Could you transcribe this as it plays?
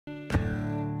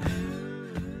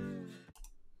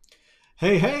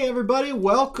Hey, hey, everybody.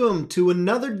 Welcome to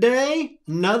another day,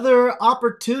 another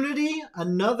opportunity,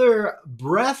 another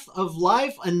breath of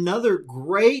life, another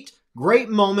great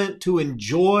moment to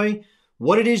enjoy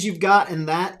what it is you've got. And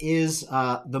that is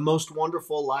the most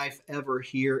wonderful life ever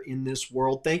here in this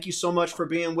world. Thank you so much for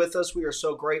being with us. We are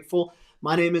so grateful.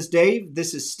 My name is Dave.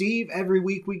 This is Steve. Every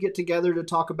week we get together to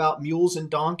talk about mules and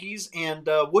donkeys. And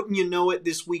wouldn't you know it,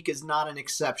 this week is not an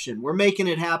exception. We're making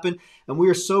it happen. And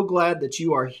we are so glad that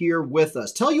you are here with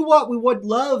us. Tell you what we would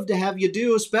love to have you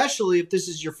do, especially if this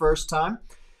is your first time.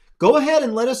 Go ahead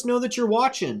and let us know that you're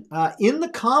watching. In the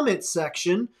comments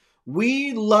section,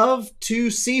 we love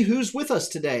to see who's with us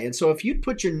today. And so if you'd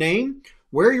put your name,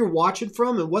 where you're watching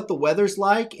from, and what the weather's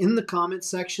like in the comments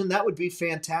section, that would be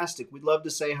fantastic. We'd love to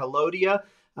say hello to you.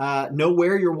 Know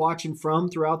where you're watching from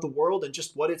throughout the world and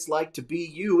just what it's like to be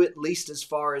you, at least as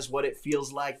far as what it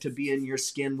feels like to be in your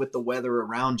skin with the weather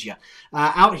around you.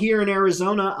 Out here in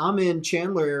Arizona, I'm in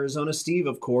Chandler, Arizona. Steve,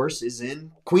 of course, is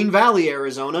in Queen Valley,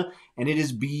 Arizona, and it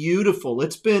is beautiful.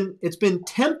 It's been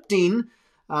tempting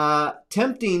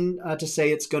to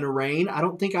say it's going to rain. I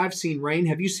don't think I've seen rain.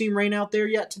 Have you seen rain out there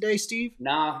yet today, Steve?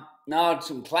 No,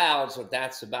 some clouds, but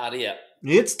that's about it.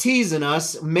 It's teasing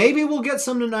us. Maybe we'll get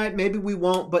some tonight. Maybe we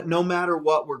won't. But no matter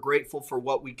what, we're grateful for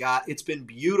what we got. It's been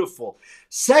beautiful.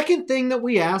 Second thing that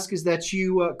we ask is that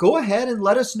you go ahead and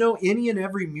let us know any and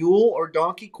every mule or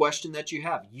donkey question that you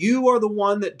have. You are the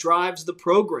one that drives the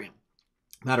program.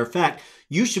 Matter of fact,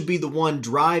 you should be the one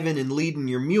driving and leading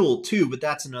your mule too, but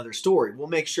that's another story. We'll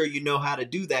make sure you know how to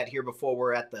do that here before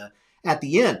we're at the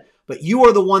end. But you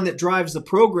are the one that drives the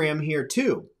program here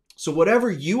too. So whatever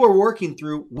you are working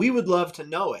through, we would love to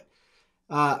know it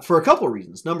for a couple of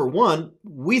reasons. Number one,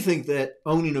 we think that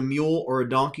owning a mule or a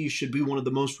donkey should be one of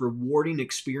the most rewarding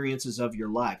experiences of your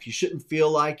life. You shouldn't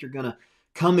feel like you're going to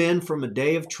come in from a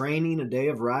day of training, a day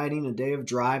of riding, a day of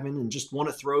driving, and just want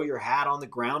to throw your hat on the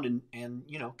ground and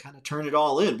kind of turn it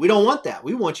all in. We don't want that.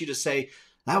 We want you to say,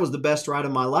 that was the best ride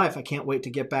of my life. I can't wait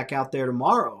to get back out there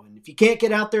tomorrow. And if you can't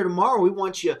get out there tomorrow, we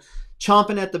want you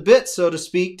chomping at the bit, so to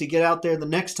speak, to get out there the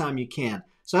next time you can.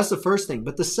 So that's the first thing.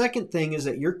 But the second thing is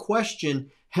that your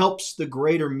question helps the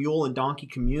greater mule and donkey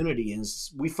community. And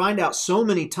we find out so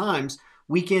many times,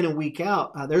 week in and week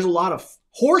out, there's a lot of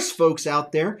horse folks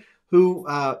out there who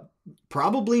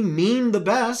probably mean the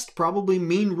best, probably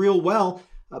mean real well,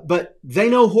 but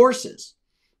they know horses.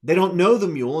 They don't know the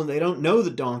mule and they don't know the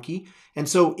donkey. And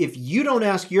so if you don't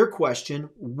ask your question,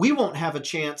 we won't have a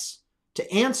chance to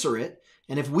answer it.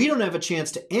 And if we don't have a chance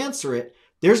to answer it,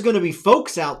 there's going to be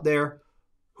folks out there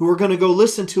who are going to go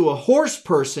listen to a horse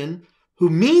person who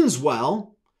means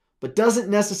well, but doesn't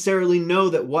necessarily know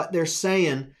that what they're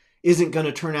saying isn't going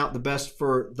to turn out the best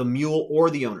for the mule or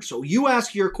the owner. So you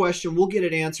ask your question, we'll get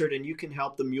it answered, and you can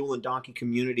help the mule and donkey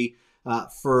community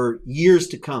for years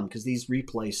to come because these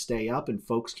replays stay up and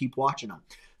folks keep watching them.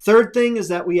 Third thing is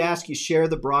that we ask you share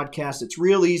the broadcast. It's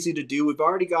real easy to do. We've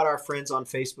already got our friends on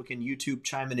Facebook and YouTube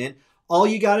chiming in. All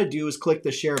you got to do is click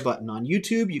the share button. On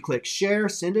YouTube, you click share,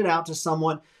 send it out to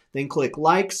someone, then click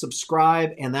like,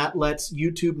 subscribe, and that lets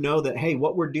YouTube know that, hey,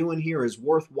 what we're doing here is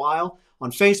worthwhile. On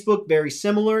Facebook, very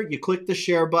similar. You click the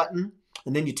share button,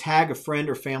 and then you tag a friend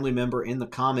or family member in the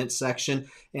comments section.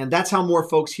 And that's how more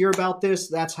folks hear about this.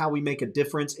 That's how we make a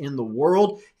difference in the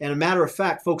world. And a matter of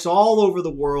fact, folks all over the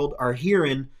world are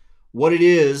hearing what it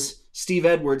is Steve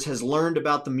Edwards has learned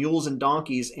about the mules and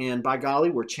donkeys. And by golly,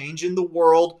 we're changing the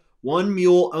world one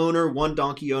mule owner, one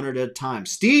donkey owner at a time.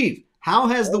 Steve, how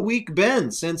has the week been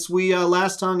since we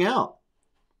last hung out?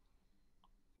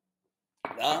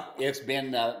 It's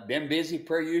been busy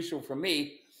per usual for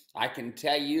me. I can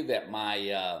tell you that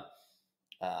my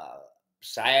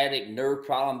sciatic nerve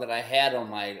problem that I had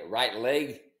on my right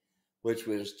leg, which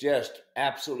was just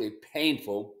absolutely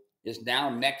painful, is now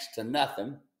next to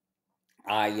nothing.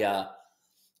 I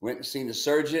went and seen the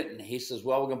surgeon, and he says,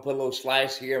 well, we're going to put a little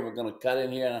slice here, and we're going to cut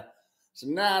in here. And I said,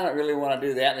 no, I don't really want to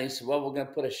do that. And he said, well, we're going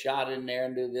to put a shot in there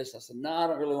and do this. I said, no, I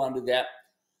don't really want to do that.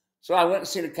 So I went and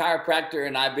seen a chiropractor,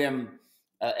 and I've been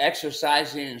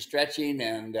exercising and stretching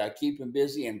and keeping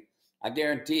busy. And I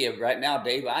guarantee you right now,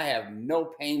 Dave, I have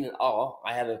no pain at all.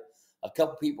 I had a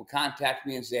couple people contact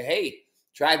me and say, hey,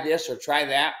 try this or try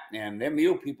that. And them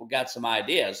mule people got some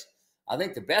ideas. I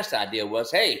think the best idea was,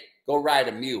 hey, go ride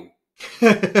a mule.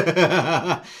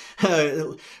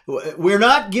 We're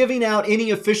not giving out any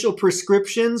official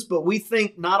prescriptions, but we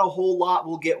think not a whole lot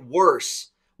will get worse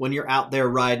when you're out there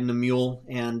riding a mule.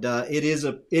 And it is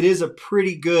a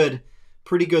pretty good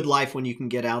life when you can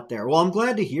get out there. Well, I'm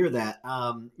glad to hear that.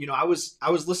 I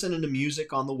was listening to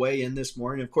music on the way in this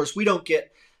morning. Of course, we don't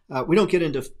get we don't get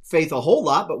into faith a whole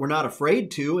lot, but we're not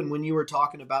afraid to. And when you were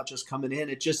talking about just coming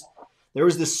in, there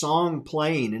was this song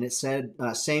playing, and it said,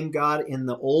 same God in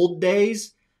the old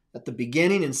days at the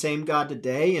beginning and same God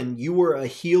today. And you were a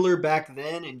healer back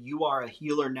then and you are a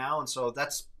healer now. And so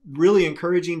that's really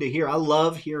encouraging to hear. I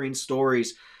love hearing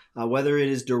stories, whether it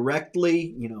is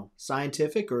directly,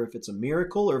 scientific, or if it's a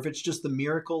miracle, or if it's just the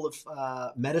miracle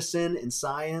of medicine and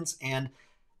science and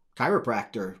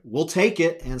chiropractor. We'll take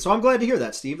it. And so I'm glad to hear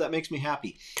that, Steve. That makes me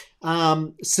happy.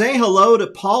 Say hello to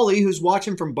Polly, who's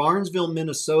watching from Barnesville,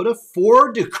 Minnesota,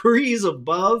 4 degrees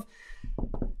above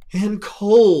and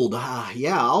cold.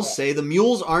 Yeah, I'll say the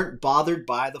mules aren't bothered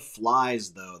by the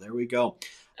flies, though. There we go.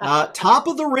 Top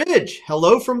of the ridge.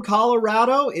 Hello from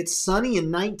Colorado. It's sunny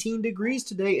and 19 degrees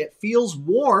today. It feels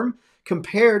warm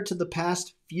compared to the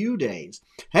past few days.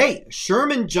 Hey,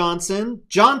 Sherman Johnson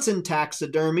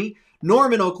Taxidermy,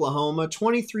 Norman, Oklahoma,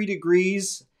 23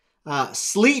 degrees,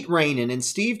 sleet raining. And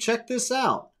Steve, check this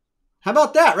out. How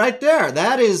about that right there?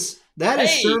 That is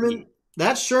Sherman.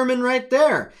 That's Sherman right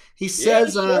there. He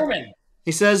says,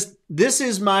 this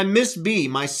is my Miss B,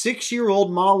 my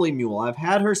 6-year-old Molly mule. I've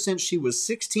had her since she was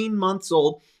 16 months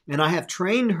old, and I have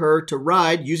trained her to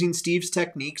ride using Steve's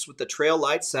techniques with the trail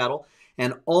light saddle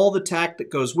and all the tack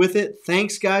that goes with it.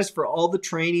 Thanks, guys, for all the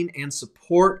training and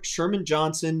support. Sherman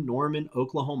Johnson, Norman,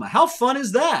 Oklahoma. How fun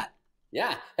is that?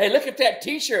 Yeah. Hey, look at that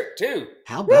T-shirt, too.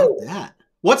 How about that?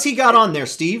 What's he got on there,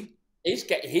 Steve? He's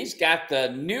got the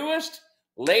newest,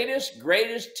 latest,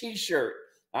 greatest T-shirt.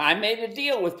 I made a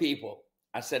deal with people.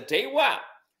 I said, tell you what,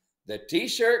 the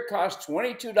T-shirt costs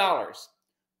 $22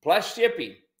 plus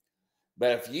shipping.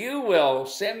 But if you will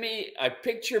send me a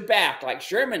picture back like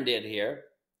Sherman did here,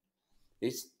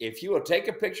 if you will take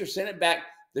a picture, send it back,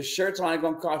 the shirt's only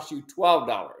going to cost you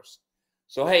 $12.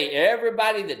 So, hey,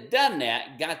 everybody that done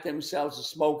that got themselves a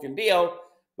smoking deal.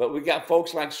 But we got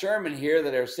folks like Sherman here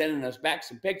that are sending us back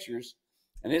some pictures.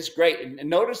 And it's great. And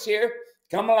notice here,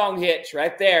 come along hitch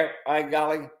right there. By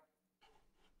golly.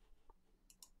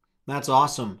 That's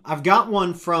awesome. I've got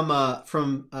one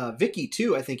from Vicky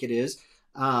too, I think it is.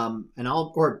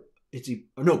 Barbara.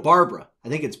 I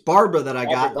think it's Barbara that I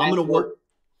got. I'm going to work.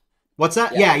 What's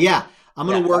that? Yeah. I'm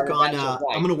going to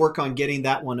work on getting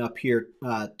that one up here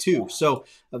too. So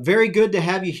very good to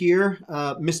have you here,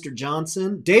 Mr.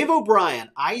 Johnson. Dave O'Brien,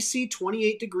 icy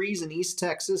 28 degrees in East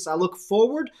Texas. I look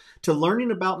forward to learning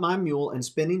about my mule and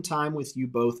spending time with you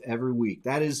both every week.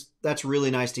 That's really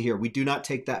nice to hear. We do not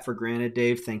take that for granted,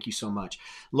 Dave. Thank you so much.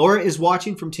 Laura is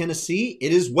watching from Tennessee.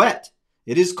 It is wet.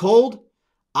 It is cold.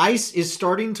 Ice is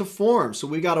starting to form. So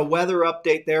we got a weather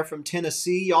update there from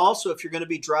Tennessee, y'all. So if you're going to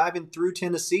be driving through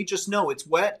Tennessee, just know it's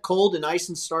wet, cold, and ice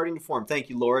is starting to form. Thank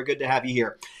you, Laura. Good to have you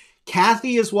here.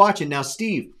 Kathy is watching. Now,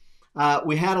 Steve,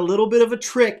 we had a little bit of a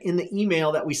trick in the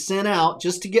email that we sent out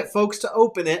just to get folks to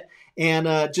open it,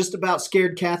 and just about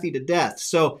scared Kathy to death.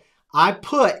 So I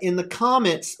put in the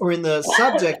comments or in the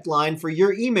subject line for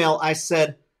your email, I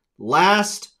said,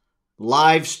 last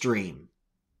live stream.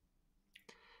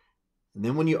 And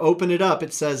then when you open it up,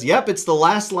 it says, yep, it's the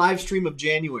last live stream of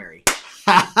January.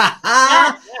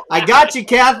 I got you,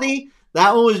 Kathy.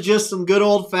 That one was just some good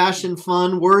old-fashioned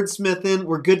fun wordsmithing.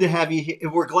 We're good to have you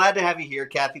here. We're glad to have you here,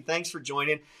 Kathy. Thanks for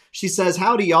joining. She says,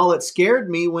 howdy, y'all. It scared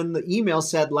me when the email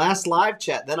said last live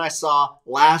chat. Then I saw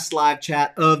last live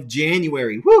chat of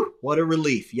January. Whew, what a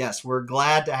relief. Yes, we're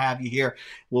glad to have you here.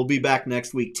 We'll be back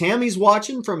next week. Tammy's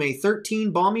watching from a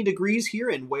 13 balmy degrees here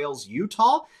in Wales,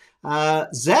 Utah.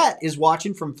 Zet is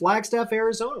watching from Flagstaff,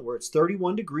 Arizona, where it's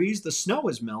 31 degrees. The snow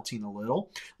is melting a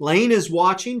little. Lane is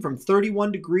watching from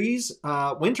 31 degrees,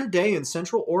 winter day in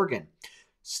Central Oregon.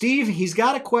 Steve, he's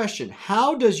got a question.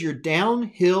 How does your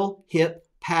downhill hip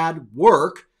pad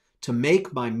work to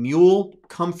make my mule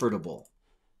comfortable?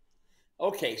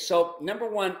 Okay, so number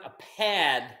one, a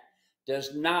pad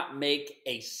does not make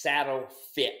a saddle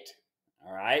fit.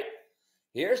 All right.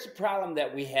 Here's the problem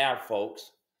that we have, folks,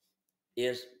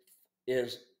 is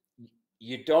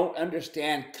you don't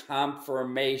understand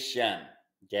conformation,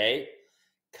 okay?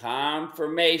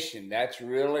 Conformation, that's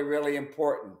really, really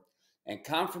important. And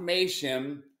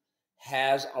conformation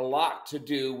has a lot to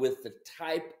do with the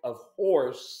type of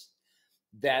horse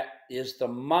that is the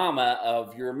mama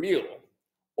of your mule,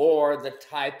 or the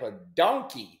type of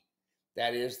donkey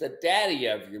that is the daddy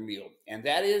of your mule. And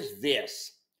that is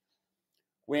this.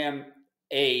 When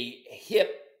a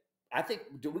hip, I think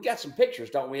we got some pictures,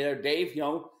 don't we, there, Dave,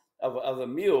 of a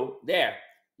mule there.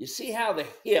 You see how the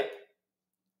hip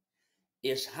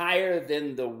is higher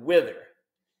than the wither,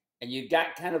 and you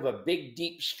got kind of a big,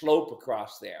 deep slope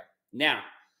across there. Now,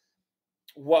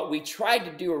 what we tried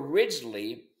to do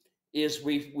originally is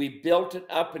we built it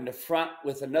up in the front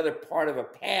with another part of a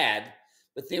pad,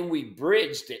 but then we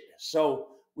bridged it. So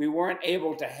we weren't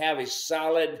able to have a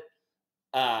solid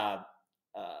pad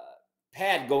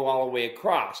go all the way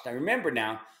across. Now remember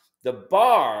now, the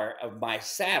bar of my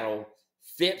saddle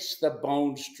fits the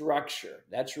bone structure.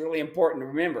 That's really important to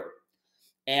remember.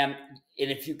 And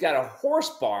if you've got a horse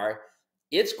bar,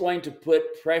 it's going to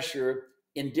put pressure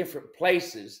in different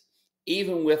places,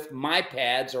 even with my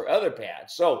pads or other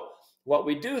pads. So what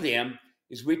we do then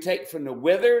is we take from the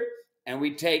wither and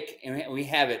we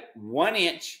have it 1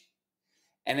 inch,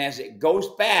 and as it goes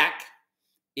back,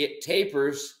 it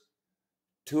tapers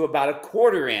to about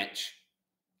 1/4 inch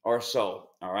or so.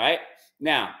 All right.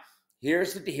 Now,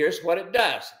 here's what it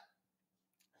does.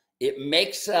 It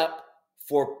makes up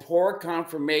for poor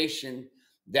conformation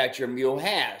that your mule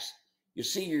has. You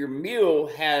see, your mule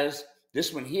has,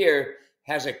 this one here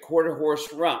has a 1/4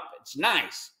 horse rump. It's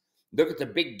nice. Look at the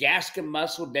big gasket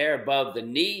muscle there above the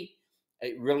knee.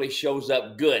 It really shows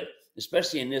up good,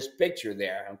 especially in this picture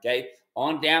there, okay?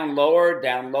 On down lower,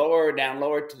 down lower, down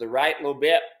lower to the right a little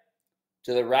bit,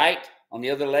 to the right on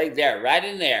the other leg there, right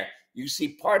in there. You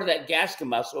see part of that gasket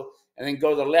muscle, and then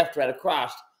go to the left right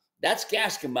across. That's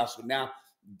gasket muscle. Now,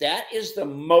 that is the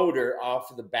motor off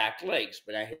of the back legs,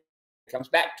 but it comes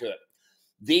back to it.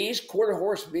 These 1/4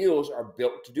 horse mules are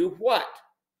built to do what?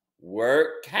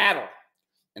 Work cattle.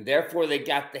 And therefore, they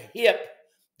got the hip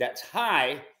that's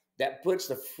high that puts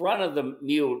the front of the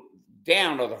mule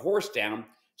down, or the horse down,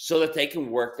 so that they can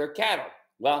work their cattle.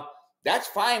 Well, that's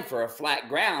fine for a flat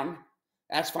ground.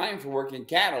 That's fine for working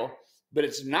cattle, but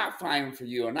it's not fine for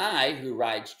you and I who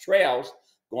rides trails,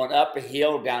 going up a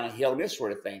hill, down a hill, and this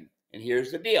sort of thing. And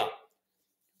here's the deal.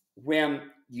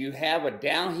 When you have a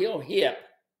downhill hip,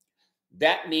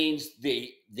 that means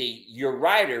your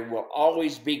rider will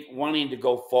always be wanting to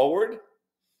go forward,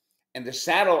 and the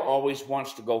saddle always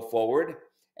wants to go forward.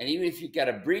 And even if you've got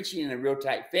a breeching and a real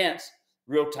tight fence,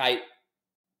 real tight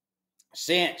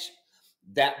cinch,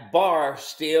 that bar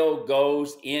still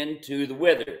goes into the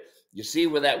wither. You see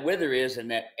where that wither is,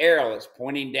 and that arrow that's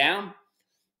pointing down?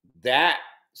 That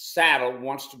saddle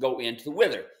wants to go into the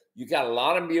wither. You got a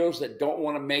lot of mules that don't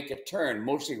want to make a turn,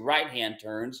 mostly right-hand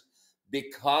turns,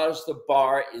 because the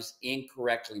bar is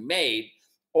incorrectly made,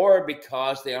 or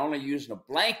because they're only using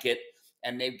a blanket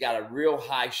and they've got a real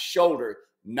high shoulder,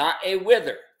 not a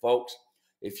wither, folks.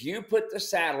 If you put the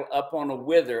saddle up on a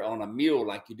wither on a mule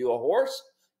like you do a horse,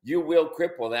 you will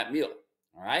cripple that mule.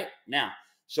 All right? Now,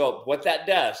 so what that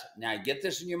does, now get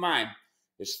this in your mind,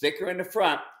 it's thicker in the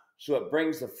front, so it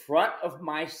brings the front of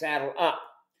my saddle up,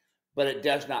 but it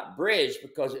does not bridge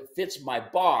because it fits my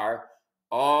bar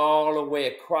all the way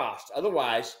across.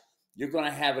 Otherwise, you're going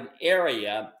to have an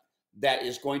area that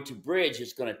is going to bridge.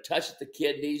 It's going to touch at the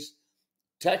kidneys,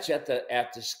 touch at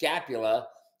the scapula,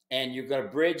 and you're going to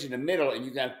bridge in the middle, and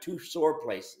you're going to have 2 sore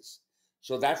places.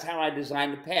 So that's how I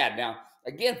designed the pad. Now,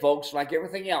 again, folks, like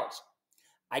everything else,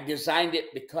 I designed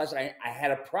it because I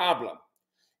had a problem.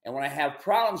 And when I have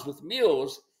problems with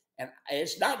mules, and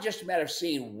it's not just a matter of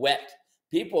seeing wet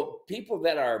people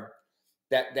that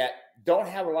don't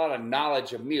have a lot of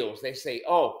knowledge of mules. They say,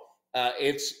 oh,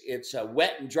 it's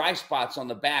wet and dry spots on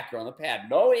the back or on the pad.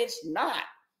 No, it's not.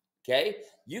 Okay,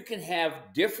 you can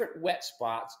have different wet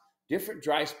spots, different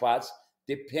dry spots,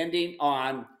 depending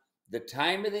on the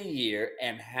time of the year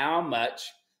and how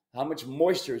much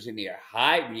moisture is in the air.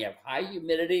 When you have high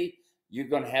humidity, you're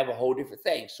going to have a whole different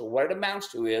thing. So what it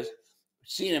amounts to is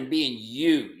seeing them being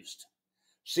used,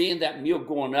 seeing that mule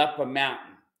going up a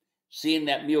mountain, seeing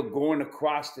that mule going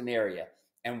across an area,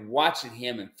 and watching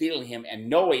him and feeling him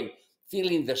and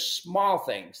feeling the small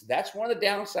things. That's one of the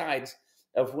downsides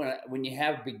of when you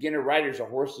have beginner riders or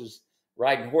horses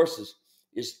riding horses,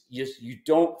 is you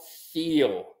don't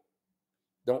feel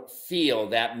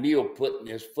that mule putting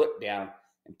his foot down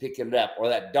and picking it up, or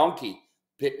that donkey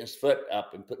picking his foot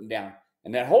up and putting it down.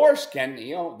 And that horse can,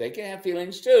 they can have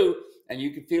feelings too, and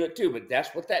you can feel it too, but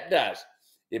that's what that does.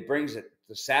 It brings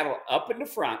the saddle up in the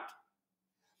front,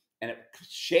 and it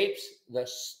shapes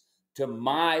to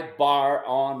my bar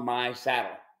on my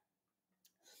saddle.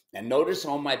 And notice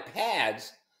on my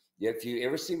pads, if you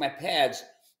ever see my pads,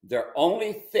 they're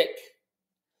only thick,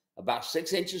 about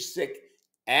 6 inches thick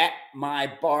at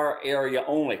my bar area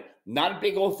only. Not a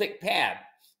big old thick pad.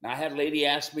 Now, I had a lady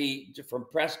ask me from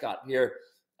Prescott here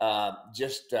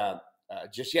just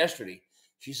yesterday.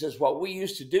 She says, what we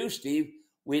used to do, Steve,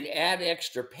 we'd add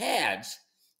extra pads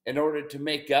in order to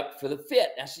make up for the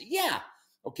fit. I said, yeah,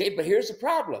 okay, but here's the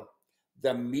problem.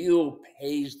 The mule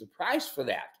pays the price for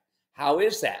that. How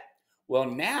is that? Well,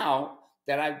 now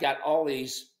that I've got all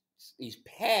these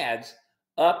pads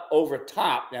up over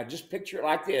top. Now just picture it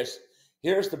like this.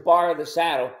 Here's the bar of the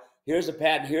saddle. Here's a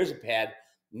pad, and here's a pad.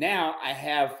 Now I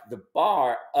have the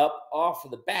bar up off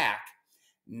of the back.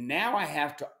 Now I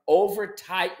have to over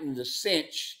tighten the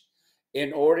cinch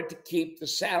in order to keep the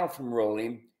saddle from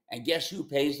rolling. And guess who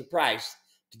pays the price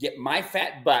to get my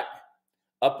fat butt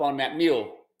up on that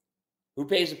mule? Who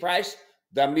pays the price?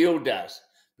 The mule does.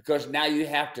 Because now you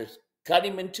have to cut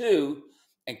him in two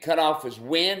and cut off his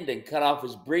wind and cut off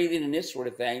his breathing and this sort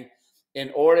of thing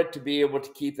in order to be able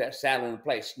to keep that saddle in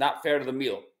place. Not fair to the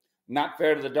mule. Not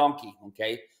fair to the donkey,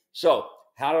 okay? So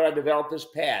how did I develop this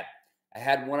pad? I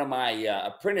had one of my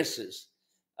apprentices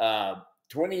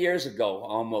 20 years ago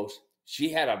almost. She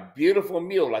had a beautiful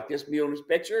mule like this mule in this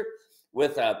picture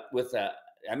with a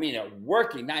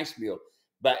working nice mule.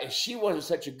 But if she wasn't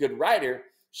such a good rider,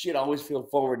 she'd always feel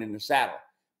forward in the saddle.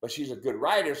 But she's a good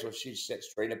rider, so she'd sit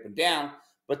straight up and down,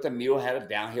 but the mule had a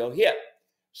downhill hip.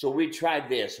 So we tried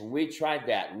this and we tried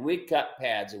that and we cut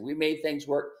pads and we made things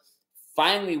work.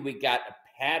 Finally, we got a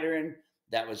pattern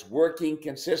that was working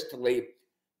consistently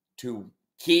to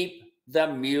keep the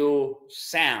mule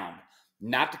sound,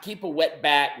 not to keep a wet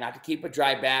back, not to keep a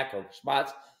dry back or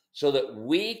spots, so that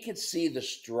we could see the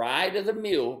stride of the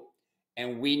mule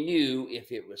and we knew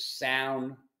if it was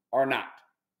sound or not.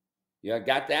 You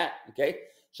got that? Okay.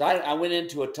 So I went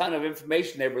into a ton of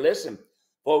information there, but listen,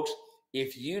 folks,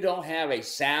 if you don't have a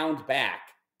sound back,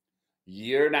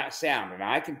 you're not sound. And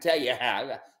I can tell you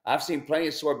how. I've seen plenty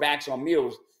of sore backs on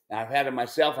mules. And I've had it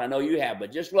myself. I know you have.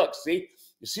 But just look, see?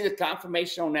 You see the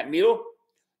conformation on that mule?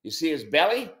 You see his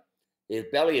belly? His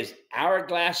belly is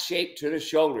hourglass shaped to the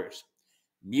shoulders.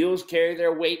 Mules carry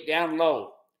their weight down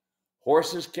low.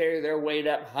 Horses carry their weight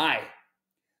up high.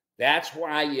 That's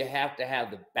why you have to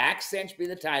have the back cinch be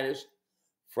the tightest,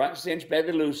 front cinch be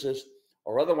the loosest,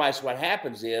 or otherwise what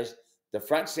happens is the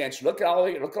front cinch, look at all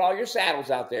your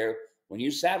saddles out there. When you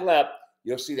saddle up,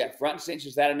 you'll see that front cinch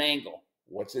is at an angle.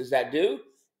 What does that do?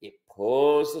 It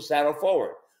pulls the saddle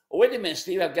forward. Oh, wait a minute,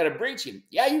 Steve, I've got a breeching.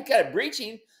 Yeah, you've got a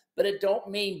breeching, but it don't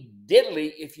mean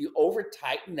diddly if you over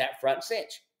tighten that front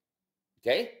cinch.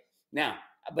 Okay? Now,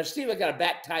 but Steve, I've got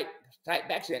a tight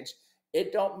back cinch.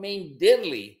 It don't mean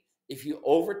diddly if you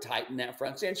over tighten that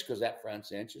front cinch, because that front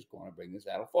cinch is going to bring the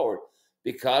saddle forward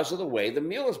because of the way the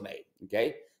mule is made.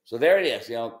 Okay? So there it is.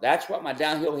 That's what my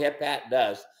downhill hip pad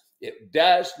does. It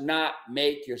does not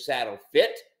make your saddle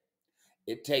fit.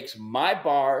 It takes my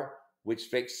bar, which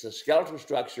fixes the skeletal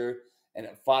structure, and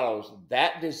it follows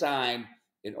that design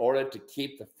in order to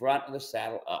keep the front of the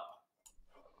saddle up.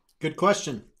 Good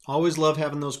question. Always love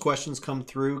having those questions come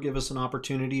through. Give us an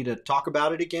opportunity to talk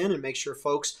about it again and make sure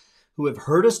folks who have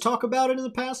heard us talk about it in the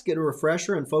past get a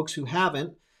refresher, and folks who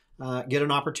haven't get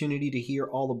an opportunity to hear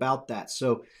all about that.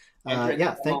 So,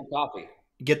 coffee.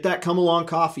 Get that come along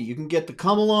coffee. You can get the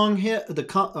come along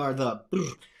the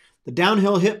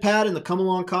downhill hip pad and the come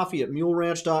along coffee at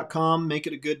muleranch.com. Make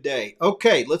it a good day.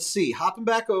 Okay, let's see. Hopping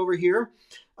back over here.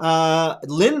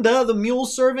 Linda, the mule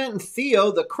servant, and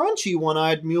Theo, the crunchy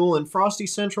one-eyed mule in frosty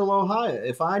central Ohio.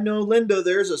 If I know Linda,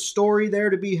 there's a story there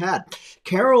to be had.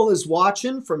 Carol is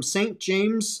watching from St.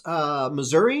 James,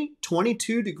 Missouri,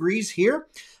 22 degrees here.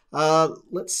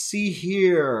 Let's see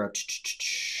here.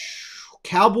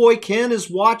 Cowboy Ken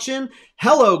is watching.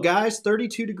 Hello, guys.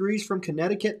 32 degrees from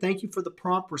Connecticut. Thank you for the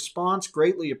prompt response.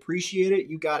 Greatly appreciate it.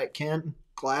 You got it, Ken.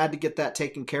 Glad to get that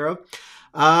taken care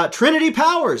of. Trinity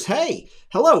Powers. Hey.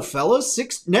 Hello,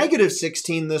 fellas. Negative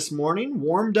 16 this morning.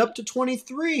 Warmed up to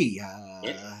 23.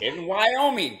 In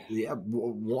Wyoming. Yeah,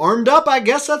 warmed up, I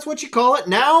guess that's what you call it.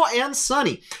 Now and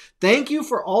sunny. Thank you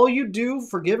for all you do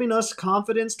for giving us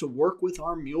confidence to work with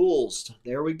our mules.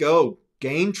 There we go.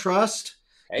 Gain trust.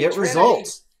 Get Trinity.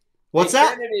 Results. What's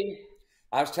that? Trinity,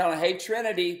 I was telling, hey,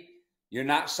 Trinity, you're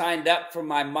not signed up for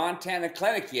my Montana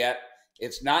clinic yet.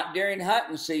 It's not during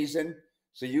hunting season,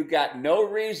 so you got no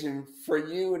reason for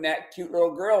you and that cute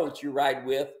little girl that you ride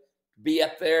with to be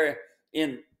up there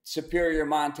in Superior,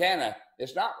 Montana.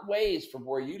 It's not ways from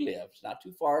where you live. It's not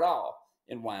too far at all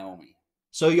in Wyoming.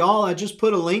 So, y'all, I just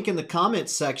put a link in the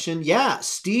comments section. Yeah,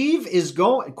 Steve is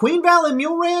going. Queen Valley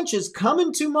Mule Ranch is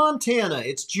coming to Montana.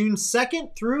 It's June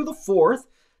 2nd through the 4th,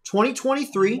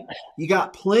 2023. You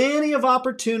got plenty of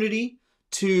opportunity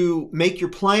to make your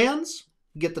plans,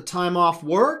 get the time off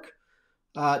work,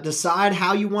 decide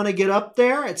how you want to get up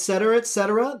there, etc.,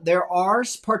 etc. There are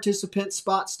participant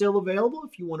spots still available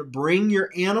if you want to bring your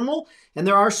animal, and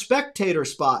there are spectator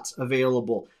spots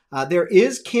available. There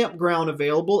is campground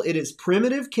available. It is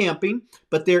primitive camping,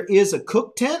 but there is a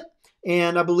cook tent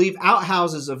and I believe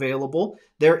outhouses available.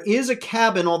 There is a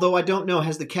cabin, although I don't know.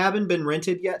 Has the cabin been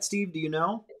rented yet, Steve? Do you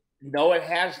know? No, it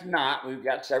has not. We've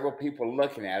got several people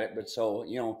looking at it, but so,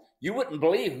 you know, you wouldn't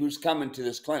believe who's coming to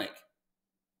this clinic.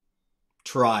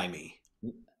 Try me.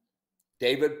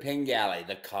 David Pingale,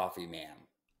 the coffee man.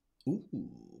 Ooh,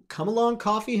 come along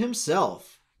coffee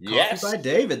himself. Coffee Yes. by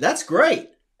David. That's great.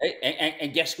 Hey,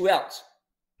 and guess who else?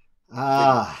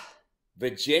 Ah.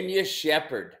 Virginia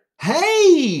Shepherd.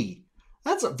 Hey!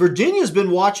 Virginia's been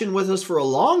watching with us for a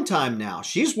long time now.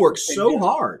 She's worked so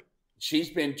hard.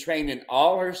 She's been training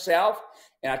all herself.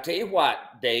 And I tell you what,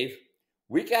 Dave,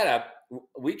 we gotta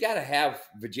have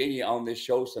Virginia on this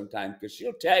show sometime, because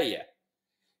she'll tell you,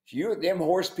 them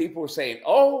horse people are saying,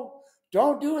 "Oh,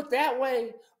 don't do it that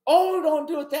way. Oh, don't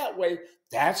do it that way.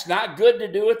 That's not good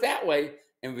to do it that way."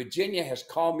 And Virginia has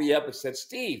called me up and said,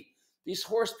 "Steve, these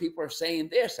horse people are saying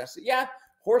this." I said, "Yeah,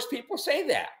 horse people say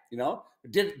that. You know,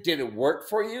 did it work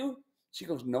for you?" She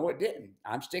goes, "No, it didn't.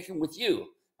 I'm sticking with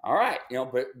you." All right, you know,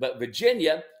 but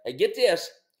Virginia, hey, get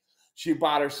this, she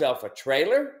bought herself a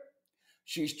trailer.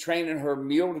 She's training her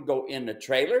mule to go in the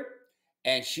trailer,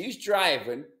 and she's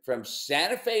driving from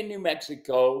Santa Fe, New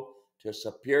Mexico to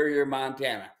Superior,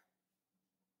 Montana.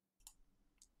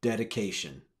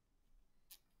 Dedication.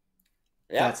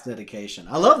 Yeah. That's dedication.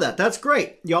 I love that. That's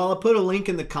great. Y'all, I put a link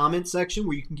in the comment section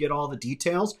where you can get all the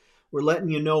details. We're letting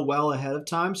you know well ahead of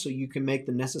time so you can make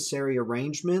the necessary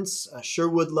arrangements. Sure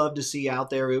would love to see you out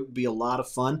there. It would be a lot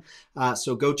of fun.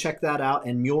 So go check that out.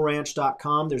 And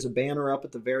muleranch.com, there's a banner up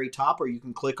at the very top, or you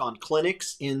can click on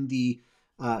clinics in the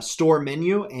store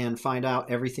menu and find out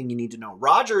everything you need to know.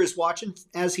 Roger is watching,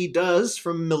 as he does,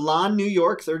 from Milan, New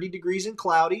York, 30 degrees and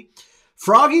cloudy.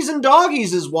 Froggies and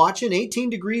Doggies is watching, 18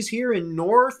 degrees here in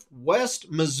northwest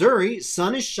Missouri.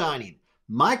 Sun is shining.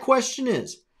 My question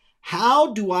is,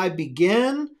 how do I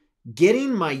begin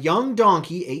getting my young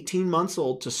donkey, 18 months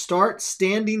old, to start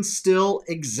standing still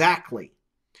exactly?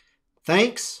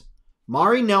 Thanks,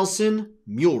 Mari Nelson,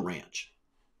 Mule Ranch.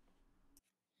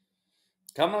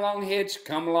 Come along, Hitch.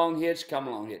 Come along, Hitch. Come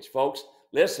along, Hitch. Folks,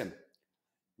 listen,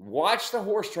 watch the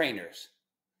horse trainers.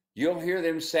 You'll hear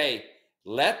them say,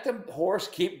 let the horse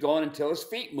keep going until his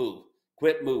feet move.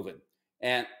 Quit moving.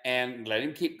 And let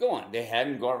him keep going. They had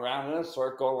him going around in a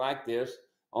circle like this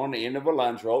on the end of a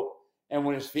lunge rope. And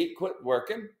when his feet quit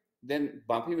working, then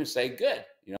bump him and say, good.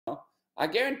 You know, I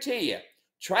guarantee you,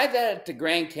 try that at the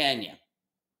Grand Canyon.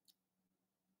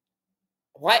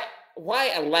 Why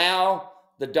allow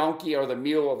the donkey or the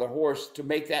mule or the horse to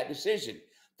make that decision?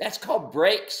 That's called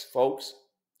breaks, folks.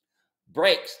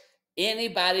 Breaks.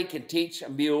 Anybody can teach a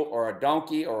mule or a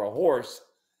donkey or a horse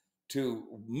to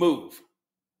move.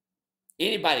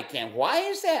 Anybody can. Why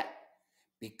is that?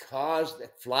 Because the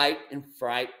flight and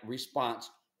fright response.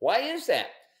 Why is that?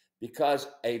 Because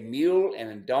a mule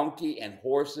and a donkey and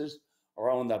horses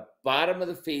are on the bottom of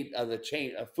the feed of the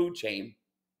chain, of food chain,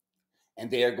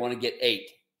 and they are going to get ate.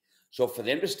 So for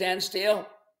them to stand still,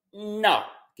 no.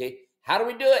 Okay, how do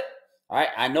we do it? All right,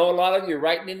 I know a lot of you are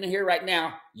writing in here right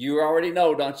now. You already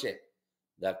know, don't you?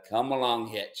 The come along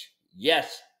hitch.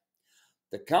 Yes,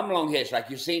 the come along hitch, like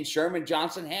you've seen Sherman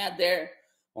Johnson had there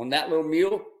on that little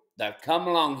mule. The come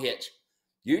along hitch.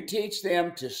 You teach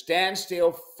them to stand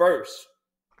still first.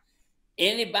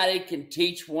 Anybody can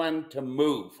teach one to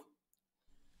move,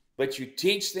 but you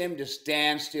teach them to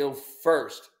stand still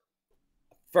first.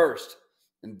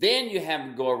 And then you have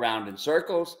them go around in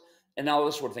circles and all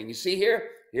this sort of thing. You see here,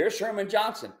 here's Sherman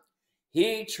Johnson.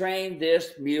 He trained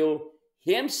this mule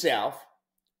himself,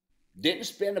 didn't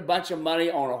spend a bunch of money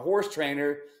on a horse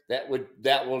trainer that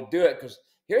will do it. Because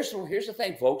here's the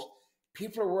thing, folks.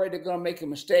 People are worried they're going to make a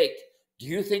mistake. Do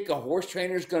you think a horse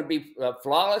trainer is going to be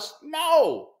flawless?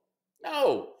 No.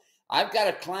 I've got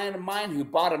a client of mine who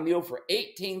bought a mule for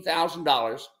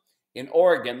 $18,000 in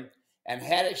Oregon and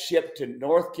had it shipped to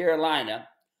North Carolina.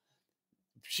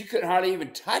 She couldn't hardly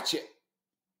even touch it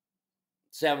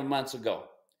 7 months ago.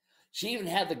 She even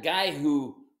had the guy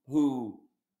who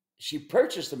she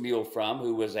purchased the mule from,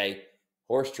 who was a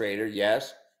horse trader.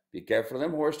 Yes, be careful of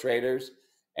them horse traders.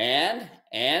 And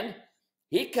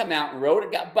he come out and rode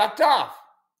it, got bucked off,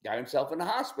 got himself in the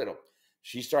hospital.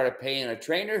 She started paying a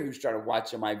trainer who started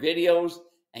watching my videos.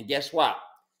 And guess what?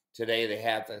 Today they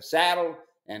have the saddle,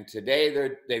 and today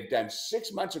they've done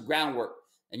 6 months of groundwork.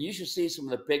 And you should see some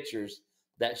of the pictures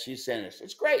that she sent us.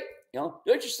 It's great. You know,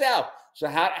 do it yourself. So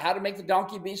how to make the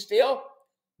donkey be still?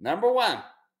 Number one,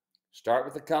 start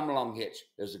with the come along hitch.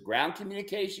 There's a ground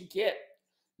communication kit.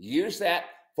 Use that.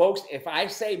 Folks, if I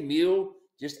say mule,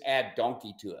 just add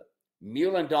donkey to it.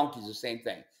 Mule and donkey is the same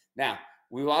thing. Now,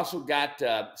 we've also got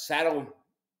saddle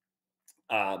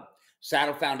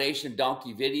foundation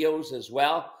donkey videos as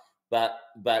well.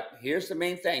 But here's the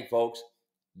main thing, folks.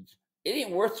 It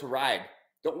ain't worth to ride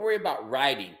Don't worry about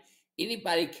riding.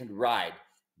 Anybody can ride.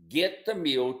 Get the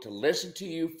mule to listen to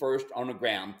you first on the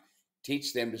ground.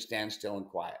 Teach them to stand still and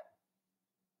quiet.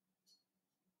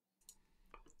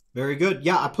 Very good.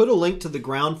 Yeah, I put a link to the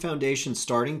Ground Foundation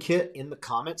starting kit in the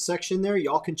comment section there.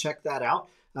 Y'all can check that out.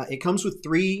 It comes with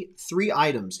three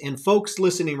items. And folks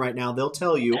listening right now, they'll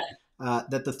tell you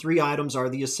that the 3 items are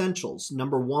the essentials.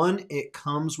 Number 1, it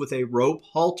comes with a rope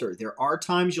halter. There are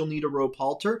times you'll need a rope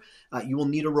halter. You will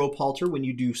need a rope halter when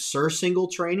you do single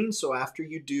training. So after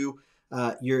you do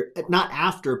not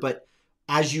after, but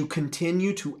as you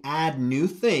continue to add new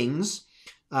things,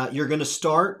 you're going to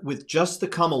start with just the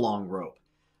come along rope.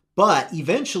 But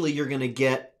eventually you're going to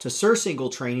get to single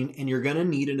training and you're going to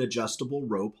need an adjustable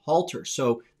rope halter.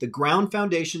 So the Ground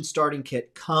Foundation starting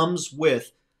kit comes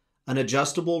with an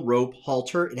adjustable rope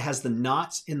halter. It has the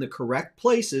knots in the correct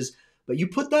places, but you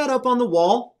put that up on the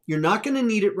wall. You're not going to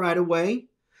need it right away.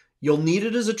 You'll need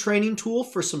it as a training tool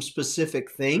for some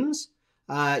specific things.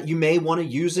 You may want to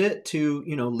use it to,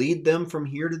 lead them from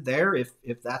here to there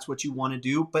if that's what you want to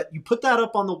do. But you put that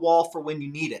up on the wall for when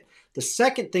you need it. The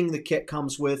second thing the kit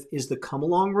comes with is the come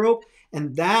along rope,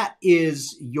 and that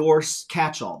is your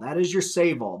catch-all. That is your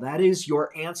save-all. That is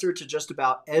your answer to just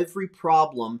about every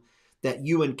problem that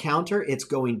you encounter. It's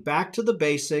going back to the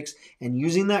basics and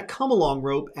using that come along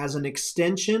rope as an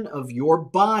extension of your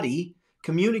body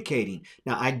communicating.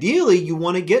 Now, ideally, you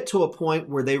want to get to a point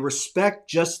where they respect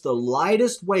just the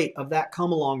lightest weight of that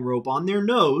come along rope on their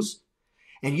nose,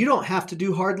 and you don't have to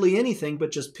do hardly anything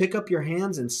but just pick up your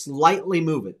hands and slightly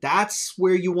move it. That's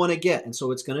where you want to get. And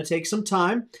so it's going to take some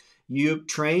time. You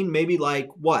train maybe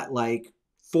like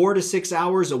 4 to 6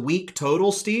 hours a week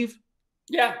total, Steve?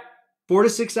 Yeah. 4 to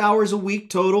 6 hours a week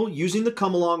total using the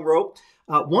come along rope.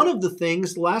 One of the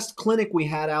things, the last clinic we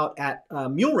had out at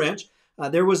Mule Ranch,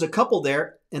 there was a couple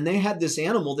there, and they had this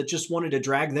animal that just wanted to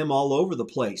drag them all over the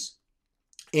place.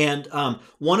 And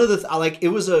one of the, it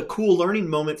was a cool learning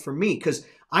moment for me because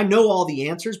I know all the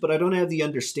answers, but I don't have the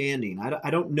understanding. I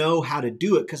don't know how to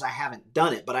do it because I haven't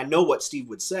done it, but I know what Steve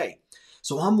would say.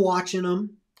 So I'm watching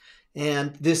him,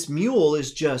 and this mule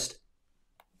is just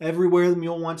everywhere the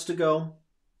mule wants to go.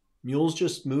 Mule's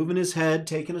just moving his head,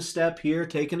 taking a step here,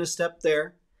 taking a step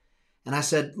there. And I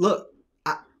said, look,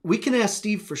 we can ask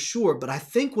Steve for sure, but I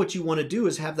think what you want to do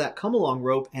is have that come along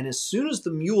rope. And as soon as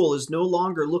the mule is no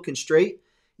longer looking straight,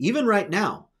 even right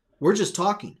now, we're just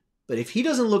talking. But if he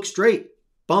doesn't look straight,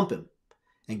 bump him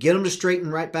and get him to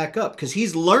straighten right back up because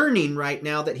he's learning right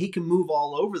now that he can move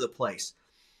all over the place.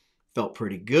 Felt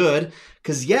pretty good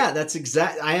because, yeah, that's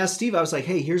exact. I asked Steve, I was like,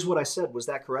 hey, here's what I said. Was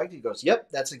that correct? He goes, yep,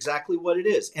 that's exactly what it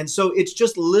is. And so it's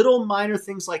just little minor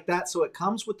things like that. So it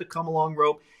comes with the come along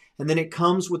rope. And then it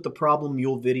comes with the Problem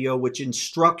Mule video, which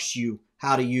instructs you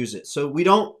how to use it. So we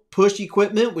don't push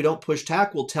equipment. We don't push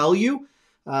tack. We'll tell you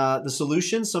the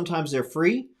solutions. Sometimes they're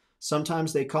free.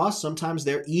 Sometimes they cost. Sometimes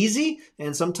they're easy.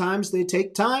 And sometimes they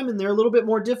take time and they're a little bit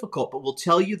more difficult. But we'll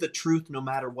tell you the truth no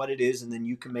matter what it is, and then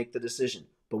you can make the decision.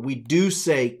 But we do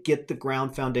say get the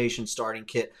Ground Foundation starting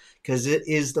kit because it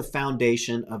is the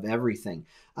foundation of everything.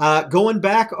 Going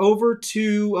back over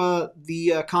to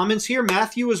the comments here,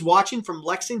 Matthew is watching from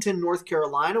Lexington, North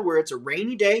Carolina, where it's a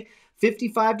rainy day,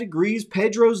 55 degrees.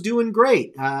 Pedro's doing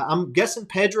great. I'm guessing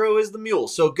Pedro is the mule,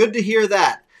 so good to hear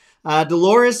that.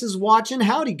 Dolores is watching.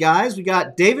 Howdy, guys. We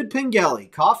got David Pengelly,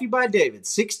 Coffee by David,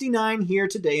 69 here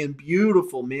today in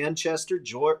beautiful Manchester,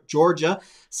 Georgia.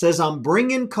 Says, I'm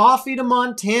bringing coffee to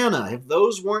Montana. If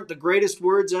those weren't the greatest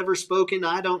words ever spoken,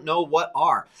 I don't know what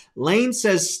are. Lane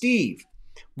says, Steve,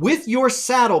 with your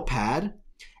saddle pad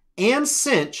and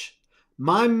cinch,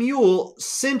 my mule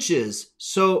cinches.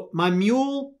 So my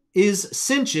mule is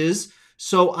cinches,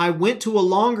 so I went to a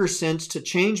longer cinch to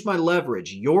change my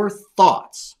leverage. Your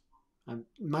thoughts? I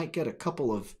might get a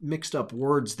couple of mixed up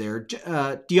words there.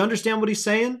 Do you understand what he's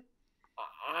saying?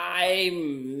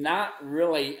 I'm not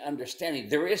really understanding.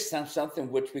 There is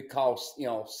something which we call,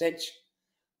 cinch,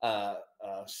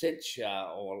 cinch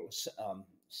or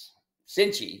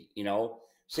cinchy,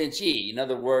 cinchy. In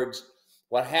other words,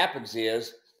 what happens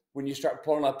is when you start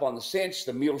pulling up on the cinch,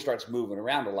 the mule starts moving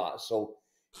around a lot. So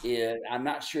I'm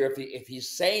not sure if he's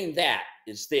saying that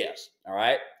is this, all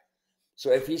right?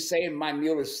 So if he's saying my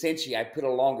mule is cinchy, I put a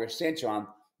longer cinch on,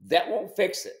 that won't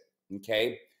fix it,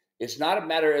 okay? It's not a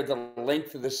matter of the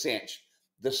length of the cinch.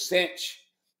 The cinch,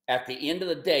 at the end of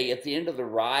the day, at the end of the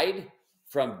ride,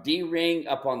 from D-ring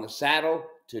up on the saddle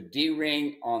to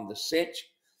D-ring on the cinch,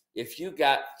 if you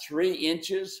got 3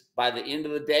 inches by the end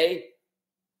of the day,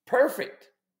 perfect.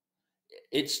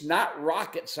 It's not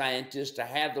rocket scientist to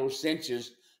have those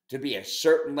cinches to be a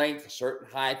certain length, a certain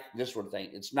height, this sort of thing.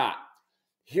 It's not.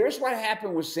 Here's what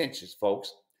happened with cinches,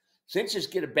 folks. Cinches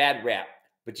get a bad rap.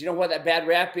 But you know what that bad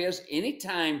rap is?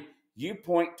 Anytime you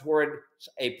point toward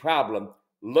a problem,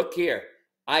 look here.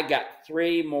 I got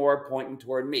 3 more pointing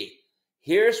toward me.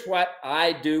 Here's what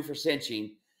I do for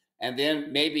cinching. And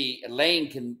then maybe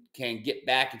Elaine can get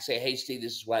back and say, hey, Steve,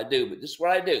 this is what I do. But this is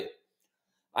what I do.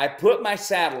 I put my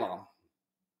saddle on.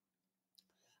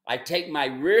 I take my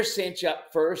rear cinch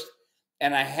up first,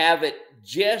 and I have it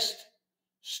just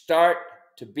start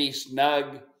to be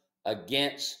snug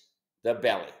against the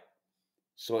belly.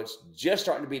 So it's just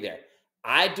starting to be there.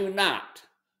 I do not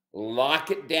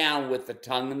lock it down with the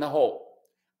tongue in the hole.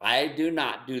 I do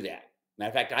not do that. Matter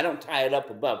of fact, I don't tie it up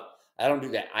above. I don't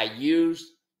do that. I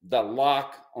use the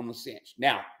lock on the cinch.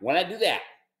 Now, when I do that,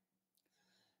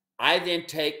 I then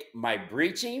take my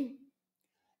breeching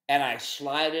and I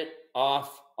slide it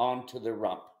off onto the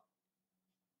rump.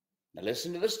 Now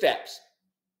listen to the steps.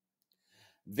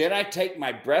 Then I take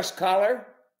my breast collar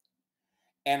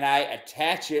and I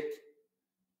attach it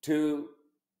to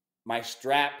my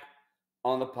strap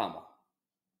on the pommel.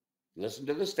 Listen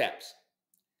to the steps.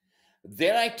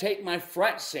 Then I take my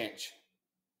front cinch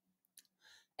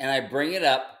and I bring it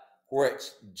up where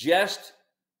it's just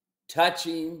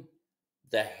touching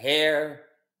the hair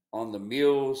on the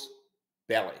mule's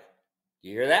belly.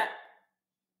 You hear that?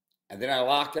 And then I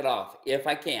lock it off if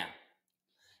I can.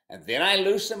 And then I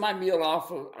loosen my mule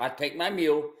off. I take my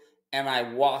mule and I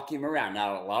walk him around.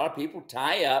 Now, a lot of people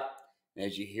tie up. And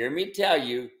as you hear me tell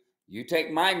you, you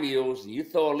take my mules and you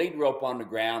throw a lead rope on the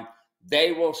ground,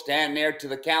 they will stand there till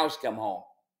the cows come home.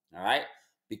 All right?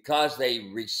 Because they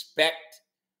respect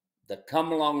the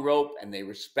come along rope and they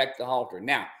respect the halter.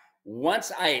 Now,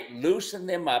 once I loosen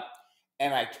them up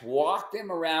and I walk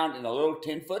them around in a little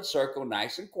 10-foot circle,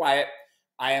 nice and quiet,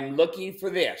 I am looking for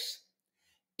this.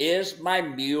 Is my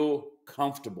mule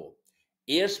comfortable?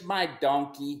 Is my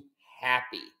donkey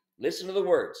happy? Listen to the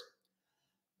words.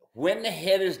 When the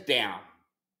head is down,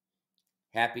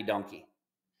 happy donkey.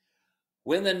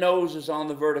 When the nose is on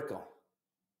the vertical,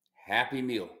 happy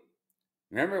mule.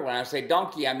 Remember, when I say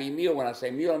donkey, I mean mule. When I say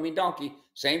mule, I mean donkey.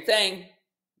 Same thing.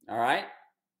 All right?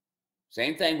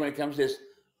 Same thing when it comes to this.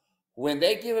 When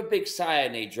they give a big sigh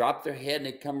and they drop their head and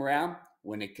they come around,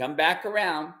 when they come back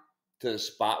around to the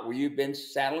spot where you've been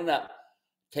saddling up,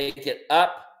 take it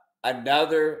up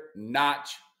another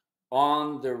notch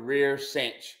on the rear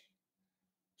cinch.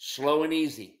 Slow and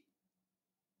easy.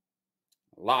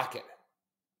 Lock it.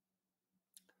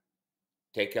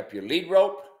 Take up your lead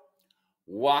rope.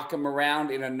 Walk them around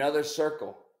in another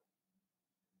circle.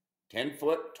 10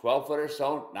 foot, 12 foot or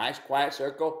so. Nice quiet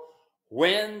circle.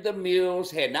 When the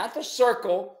mule's head, not the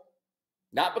circle,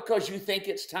 not because you think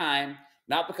it's time,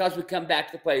 not because we come back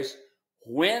to the place.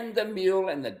 When the mule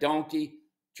and the donkey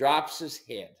drops his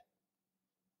head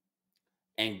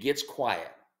and gets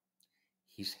quiet,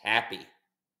 he's happy.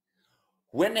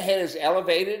 When the head is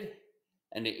elevated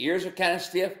and the ears are kind of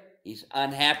stiff, he's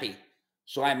unhappy.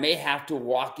 So I may have to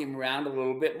walk him around a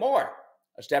little bit more,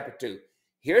 a step or two.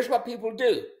 Here's what people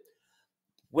do.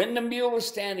 When the mule is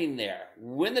standing there,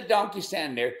 when the donkey's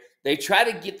standing there, they try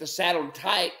to get the saddle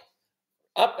tight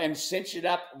up and cinch it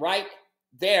up right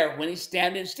there when he's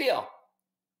standing still.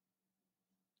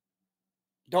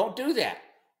 Don't do that.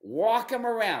 Walk him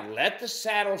around. Let the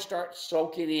saddle start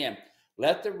soaking in.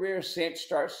 Let the rear cinch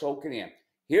start soaking in.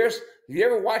 Have you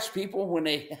ever watched people when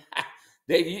they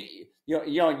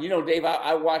Dave,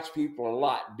 I watch people a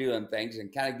lot doing things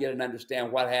and kind of get and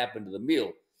understand what happened to the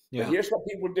mule. Yeah. But here's what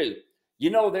people do. You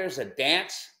know, there's a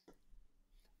dance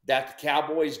that the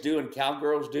cowboys do and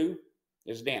cowgirls do.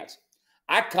 There's a dance.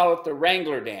 I call it the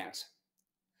Wrangler dance.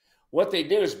 What they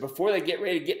do is before they get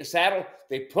ready to get in the saddle,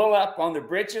 they pull up on their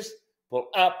britches, pull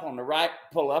up on the right,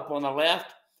 pull up on the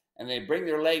left, and they bring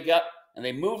their leg up and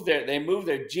they move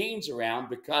their jeans around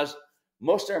because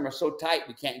most of them are so tight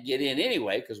we can't get in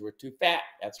anyway because we're too fat.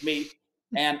 That's me.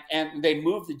 And they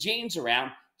move the jeans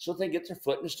around so they get their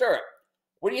foot in the stirrup.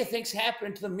 What do you think's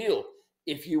happening to the mule?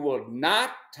 If you will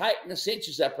not tighten the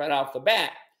cinches up right off the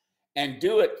bat and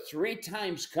do it 3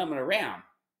 times coming around,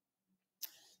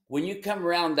 when you come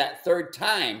around that 3rd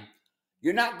time,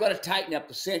 you're not going to tighten up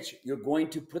the cinch. You're going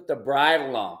to put the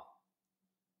bridle on.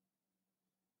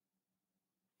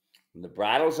 When the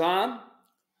bridle's on,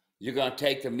 you're going to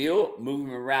take the mule, move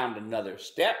him around another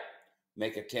step,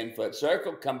 make a 10-foot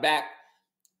circle, come back.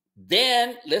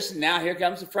 Then, listen, now here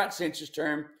comes the front cinch's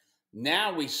turn.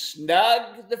 Now we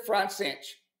snug the front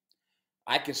cinch.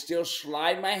 I can still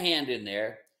slide my hand in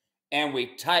there, and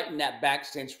we tighten that back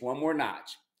cinch 1 more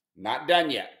notch. Not done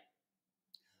yet.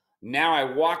 Now I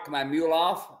walk my mule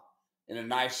off in a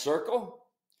nice circle.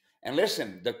 And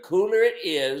listen, the cooler it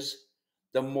is,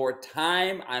 the more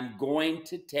time I'm going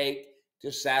to take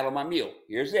to saddle my mule.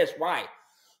 Here's this, why?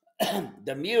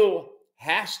 The mule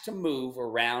has to move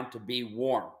around to be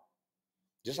warm.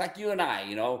 Just like you and I,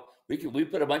 we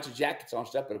put a bunch of jackets on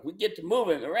stuff, but if we get to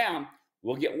moving around,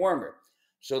 we'll get warmer.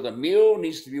 So the mule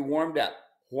needs to be warmed up.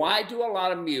 Why do a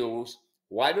lot of mules,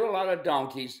 why do a lot of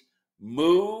donkeys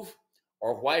move,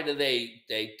 or why do they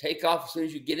take off as soon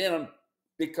as you get in them?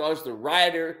 Because the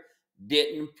rider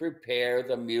didn't prepare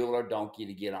the mule or donkey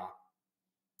to get on.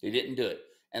 They didn't do it.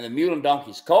 And the mule and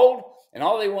donkey's cold, and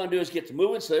all they want to do is get to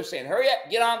moving, so they're saying, hurry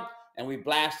up, get on, and we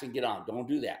blast and get on. Don't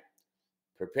do that.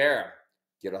 Prepare them.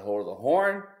 Get a hold of the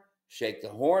horn, shake the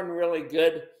horn really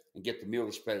good, and get the mule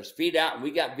to spread his feet out. And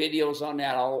we got videos on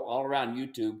that all around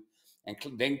YouTube, and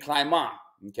then climb on,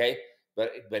 okay?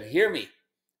 But hear me.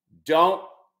 Don't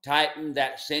tighten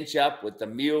that cinch up with the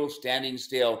mule standing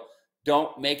still.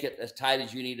 Don't make it as tight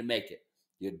as you need to make it.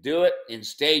 You do it in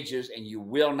stages, and you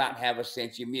will not have a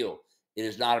cinchy mule. It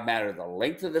is not a matter of the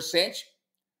length of the cinch.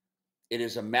 It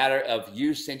is a matter of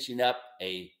you cinching up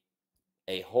a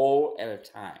hole at a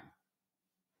time.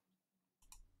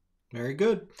 Very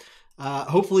good.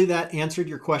 Hopefully that answered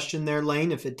your question there,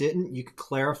 Lane. If it didn't, you could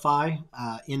clarify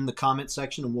in the comment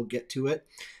section, and we'll get to it.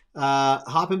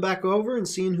 Hopping back over and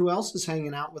seeing who else is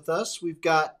hanging out with us. We've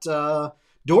got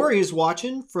Dory is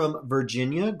watching from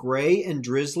Virginia, gray and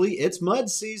drizzly. It's mud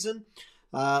season.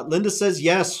 Linda says,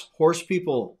 yes, horse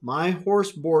people. My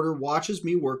horse boarder watches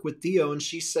me work with Theo, and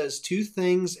she says two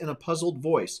things in a puzzled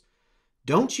voice.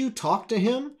 Don't you talk to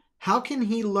him? How can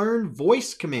he learn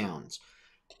voice commands?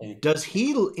 Does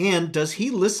he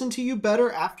listen to you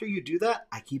better after you do that?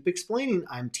 I keep explaining.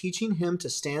 I'm teaching him to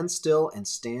stand still and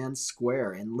stand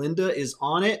square. And Linda is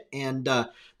on it, and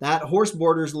that horse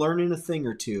boarder's learning a thing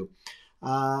or two.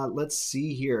 Let's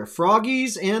see here.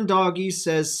 Froggies and Doggies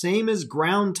says same as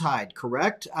ground tide,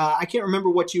 correct? I can't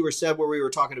remember what you said where we were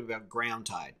talking about ground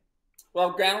tide. Well,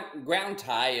 ground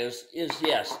tie is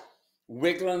yes,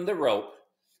 wiggling the rope.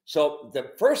 So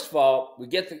first of all, we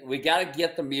got to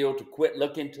get the mule to quit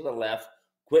looking to the left,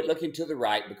 quit looking to the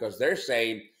right, because they're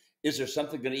saying, is there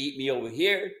something going to eat me over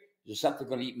here? Is there something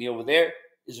going to eat me over there?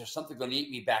 Is there something going to eat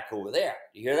me back over there?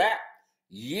 You hear that?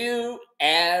 You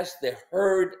as the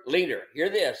herd leader, hear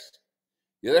this.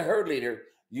 You're the herd leader.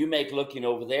 You make looking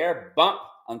over there, bump,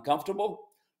 uncomfortable.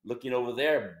 Looking over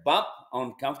there, bump,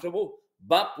 uncomfortable.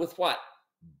 Bump with what?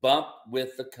 Bump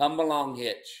with the come along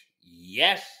hitch.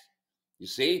 Yes. You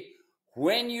see,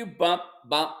 when you bump,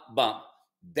 bump, bump,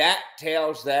 that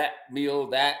tells that mule,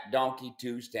 that donkey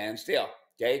to stand still,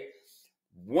 okay?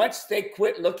 Once they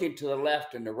quit looking to the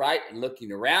left and the right and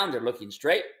looking around, they're looking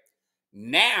straight.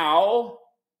 Now,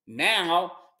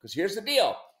 because here's the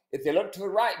deal. If they look to the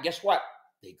right, guess what?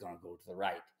 They're going to go to the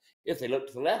right. If they look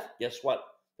to the left, guess what?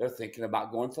 They're thinking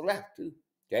about going to the left too,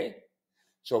 okay?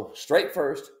 So straight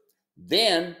first,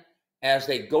 then as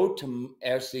you go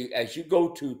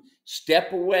to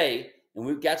step away, and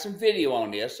we've got some video on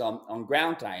this on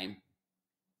ground tying,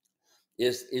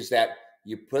 is that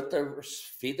you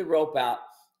feed the rope out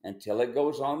until it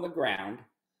goes on the ground,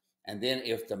 and then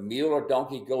if the mule or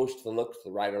donkey goes to look to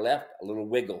the right or left, a little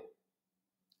wiggle,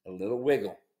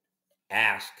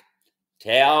 ask,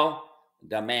 tell,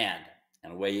 demand,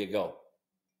 and away you go.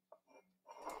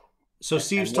 So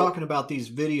Steve's talking about these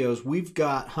videos. We've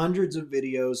got hundreds of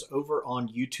videos over on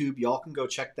YouTube. Y'all can go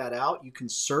check that out. You can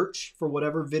search for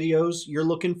whatever videos you're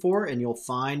looking for, and you'll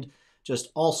find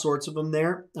just all sorts of them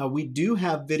there. We do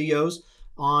have videos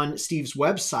on Steve's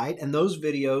website, and those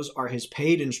videos are his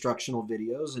paid instructional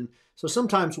videos. And so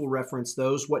sometimes we'll reference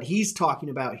those. What he's talking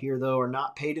about here, though, are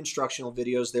not paid instructional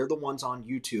videos. They're the ones on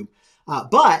YouTube.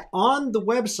 But on the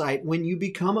website, when you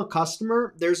become a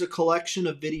customer, there's a collection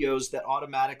of videos that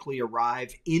automatically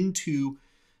arrive into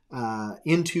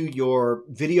your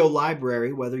video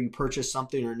library, whether you purchase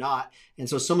something or not. And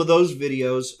so some of those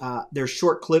videos, there's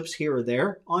short clips here or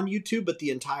there on YouTube, but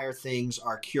the entire things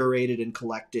are curated and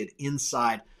collected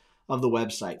inside of the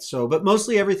website. So, but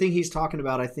mostly everything he's talking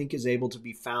about, I think, is able to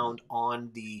be found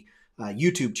on the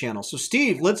YouTube channel. So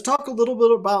Steve, let's talk a little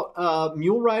bit about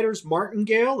Mule Riders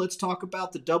Martingale. Let's talk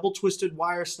about the double twisted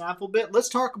wire snaffle bit. Let's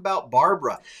talk about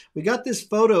Barbara. We got these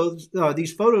photos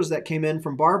that came in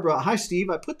from Barbara. Hi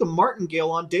Steve, I put the Martingale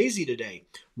on Daisy today.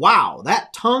 Wow,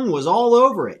 that tongue was all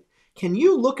over it. Can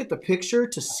you look at the picture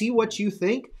to see what you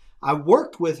think? I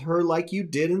worked with her like you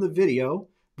did in the video.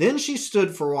 Then she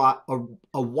stood for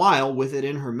a while with it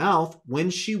in her mouth. When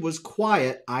she was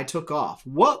quiet, I took off.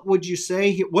 What would you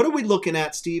say? What are we looking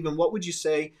at, Steve? And what would you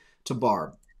say to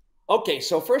Barb? Okay,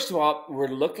 so first of all, we're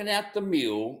looking at the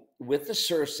mule with the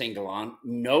surcingle on.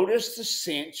 Notice the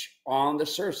cinch on the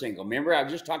surcingle. Remember, I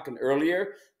was just talking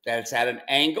earlier that it's at an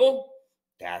angle.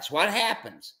 That's what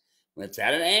happens. When it's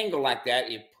at an angle like that,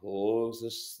 it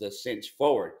pulls the cinch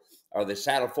forward, or the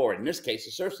saddle forward. In this case,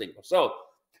 the surcingle. So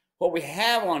what we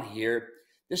have on here,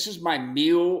 this is my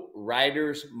mule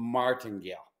rider's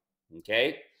martingale.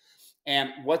 Okay,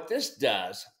 and what this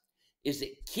does is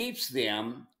it keeps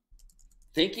them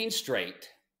thinking straight.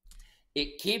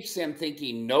 It keeps them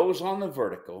thinking nose on the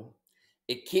vertical.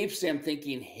 It keeps them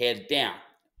thinking head down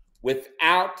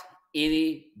without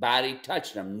anybody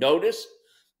touching them. Notice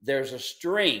there's a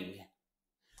string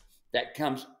that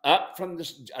comes up from the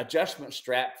adjustment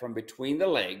strap from between the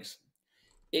legs.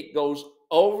 It goes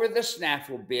over the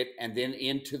snaffle bit and then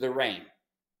into the rein.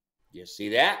 You see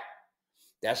that?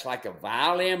 That's like a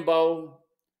violin bow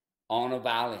on a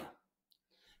violin.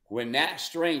 When that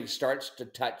string starts to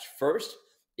touch first,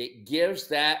 it gives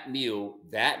that mule,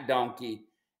 that donkey,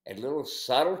 a little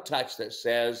subtle touch that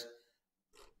says,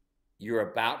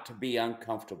 you're about to be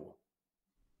uncomfortable.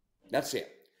 That's it.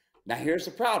 Now, here's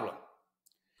the problem,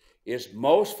 is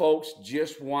most folks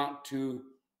just want to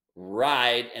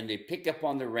ride, and they pick up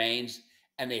on the reins,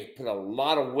 and they put a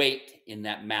lot of weight in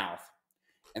that mouth,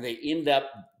 and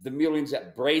the mule ends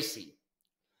up bracing.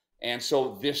 And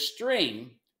so this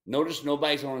string, notice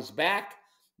nobody's on his back.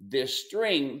 This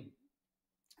string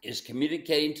is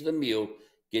communicating to the mule,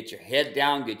 get your head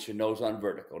down, get your nose on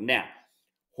vertical. Now,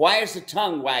 why is the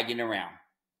tongue wagging around?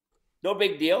 No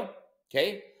big deal,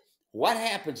 okay? What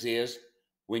happens is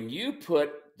when you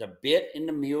put the bit in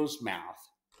the mule's mouth,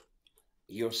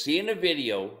 you'll see in the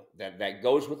video that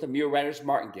goes with the mule rider's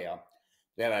martingale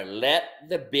that I let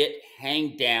the bit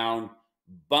hang down,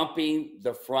 bumping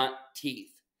the front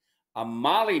teeth. A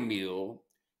Molly mule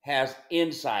has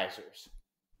incisors,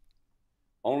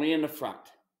 only in the front,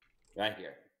 right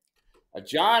here. A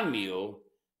John mule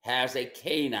has a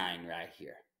canine right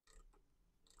here.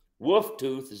 Wolf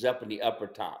tooth is up in the upper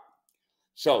top.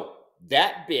 So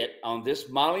that bit on this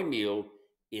Molly mule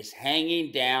is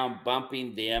hanging down,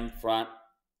 bumping them front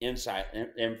incisor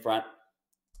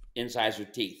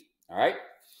teeth. All right.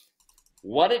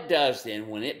 What it does then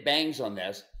when it bangs on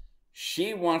this,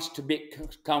 she wants to be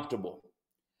comfortable.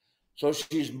 So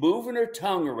she's moving her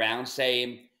tongue around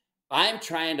saying, I'm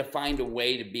trying to find a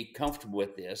way to be comfortable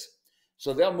with this.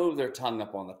 So they'll move their tongue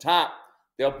up on the top.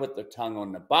 They'll put their tongue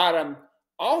on the bottom.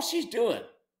 All she's doing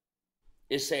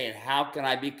is saying, how can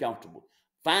I be comfortable?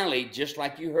 Finally, just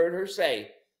like you heard her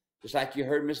say, just like you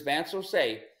heard Miss Vansel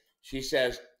say, she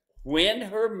says, when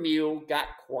her mule got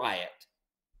quiet,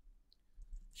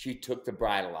 she took the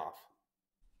bridle off.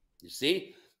 You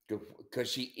see? Because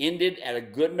she ended at a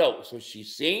good note. So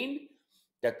she's seen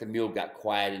that the mule got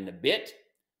quiet in the bit.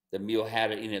 The mule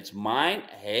had it in its mind,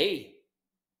 hey,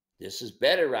 this is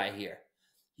better right here.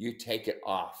 You take it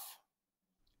off.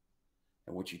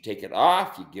 And once you take it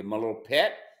off, you give them a little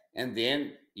pet, and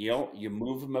then, you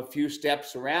move them a few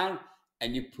steps around,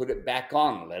 and you put it back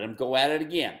on. Let them go at it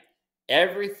again.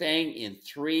 Everything in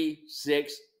 3,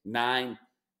 6, 9,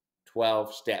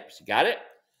 12 steps. You got it?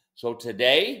 So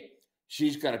today,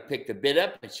 she's going to pick the bit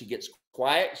up, and she gets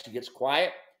quiet. She gets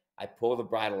quiet. I pull the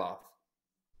bridle off.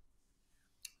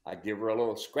 I give her a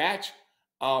little scratch.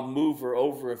 I'll move her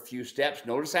over a few steps.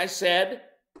 Notice I said,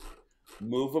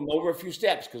 move them over a few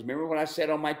steps. Because remember what I said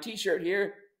on my t-shirt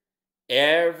here?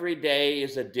 Every day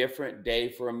is a different day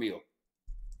for a mule.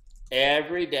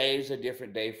 Every day is a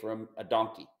different day for a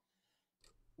donkey.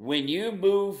 When you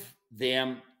move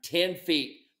them 10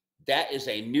 feet, that is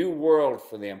a new world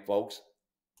for them, folks.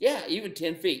 Yeah, even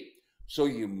 10 feet. So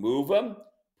you move them,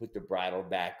 put the bridle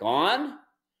back on,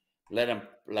 let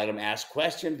them ask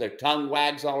questions. Their tongue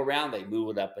wags all around. They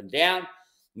move it up and down.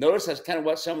 Notice that's kind of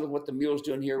what the mule's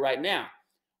doing here right now.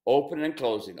 Open and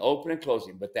closing, open and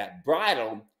closing. But that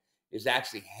bridle is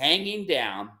actually hanging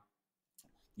down.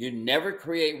 You never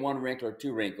create one wrinkle or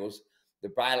two wrinkles. The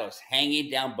bridle is hanging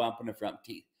down, bumping the front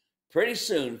teeth. Pretty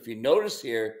soon, if you notice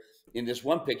here in this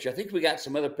one picture, I think we got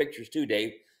some other pictures too,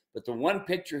 Dave, but the one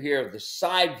picture here of the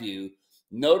side view,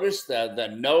 notice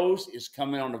the nose is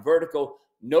coming on the vertical.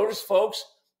 Notice, folks,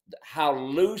 how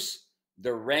loose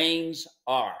the reins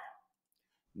are.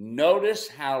 Notice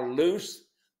how loose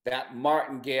that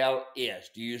martingale is.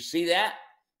 Do you see that?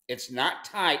 It's not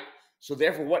tight. So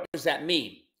therefore, what does that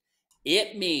mean?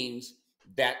 It means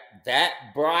that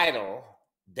that bridle,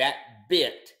 that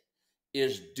bit,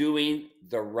 is doing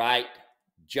the right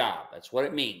job. That's what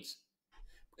it means.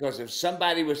 Because if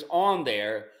somebody was on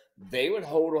there, they would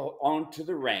hold on to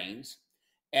the reins,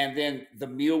 and then the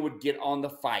mule would get on the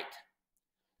fight.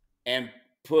 And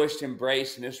pushed,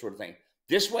 embraced, and this sort of thing.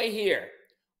 This way here,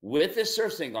 with this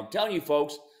surf single, I'm telling you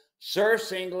folks, surf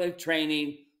singling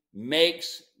training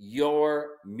makes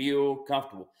your mule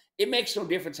comfortable. It makes no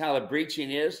difference how the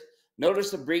breeching is.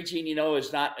 Notice the breeching, you know,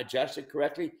 is not adjusted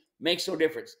correctly. Makes no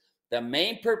difference. The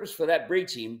main purpose for that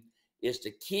breeching is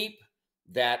to keep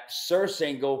that surf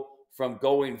single from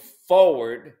going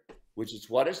forward, which is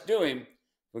what it's doing,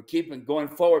 for keeping going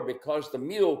forward, because the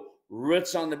mule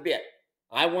roots on the bit.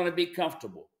 I want to be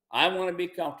comfortable. I want to be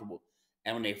comfortable.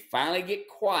 And when they finally get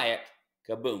quiet,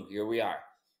 kaboom, here we are.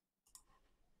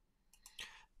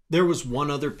 There was one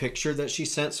other picture that she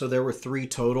sent, so there were 3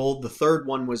 total. The third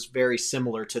one was very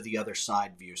similar to the other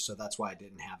side view, so that's why I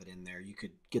didn't have it in there. You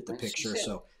could get the picture.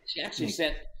 She actually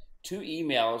sent 2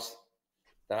 emails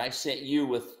that I sent you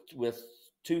with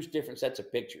 2 different sets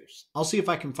of pictures. I'll see if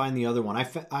I can find the other one.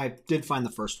 I did find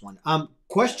the first one.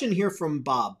 Question here from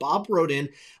Bob. Bob wrote in,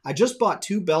 I just bought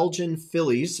 2 Belgian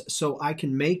fillies so I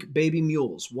can make baby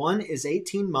mules. One is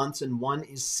 18 months and one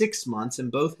is 6 months,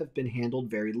 and both have been handled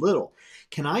very little.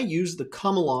 Can I use the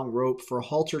come-along rope for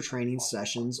halter training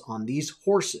sessions on these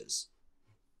horses?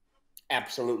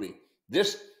 Absolutely.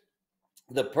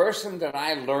 The person that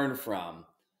I learned from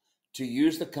to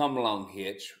use the come-along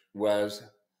hitch was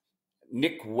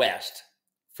Nick West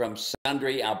from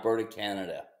Sundre, Alberta,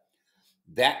 Canada.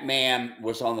 That man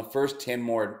was on the first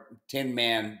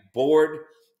 10-man board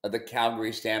of the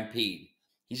Calgary Stampede.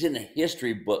 He's in the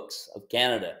history books of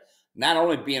Canada, not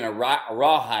only being a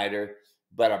rawhider,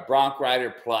 but a bronc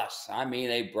rider plus. I mean,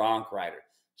 a bronc rider.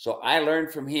 So I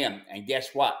learned from him, and guess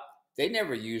what? They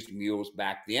never used mules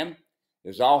back then. It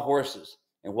was all horses.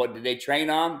 And what did they train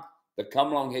on? The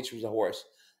come-along hitch was a horse.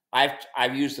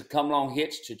 I've used the come-along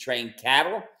hitch to train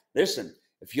cattle. Listen,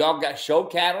 if y'all got show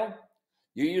cattle,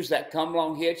 you use that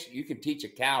come-along hitch, you can teach a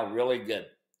cow really good.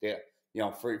 Yeah, you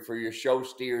know, for your show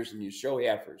steers and your show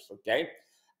heifers, okay?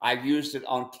 I've used it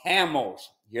on camels.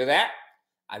 Hear that?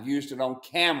 I've used it on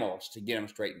camels to get them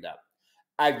straightened up.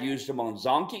 I've used them on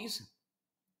zonkies.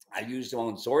 I've used them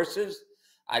on horses.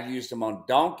 I've used them on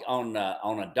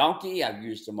a donkey. I've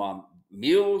used them on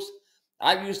mules.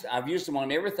 I've used them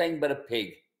on everything but a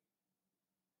pig.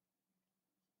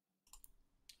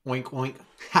 Oink, oink.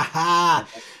 Ha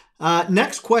ha.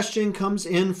 Next question comes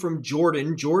in from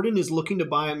Jordan. Jordan is looking to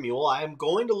buy a mule. I am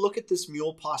going to look at this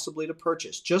mule possibly to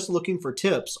purchase, just looking for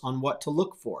tips on what to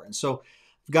look for. And so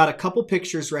I've got a couple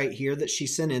pictures right here that she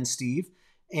sent in, Steve.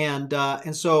 And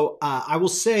so I will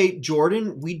say,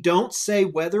 Jordan, we don't say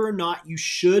whether or not you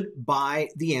should buy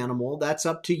the animal. That's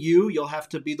up to you. You'll have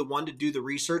to be the one to do the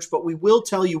research, but we will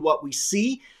tell you what we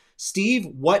see. Steve,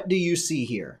 what do you see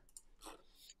here?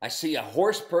 I see a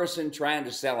horse person trying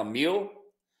to sell a mule.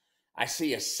 I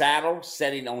see a saddle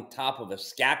setting on top of a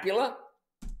scapula.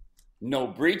 No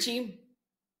breeching.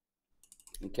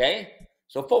 Okay?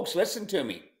 So, folks, listen to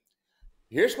me.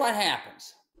 Here's what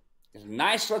happens. It's a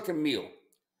nice looking mule.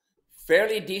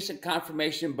 Fairly decent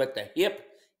conformation, but the hip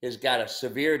has got a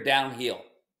severe downhill.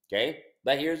 Okay?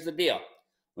 But here's the deal.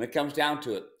 When it comes down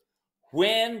to it,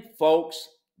 when folks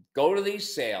go to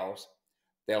these sales,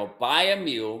 they'll buy a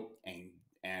mule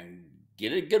and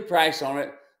get a good price on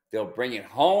it. They'll bring it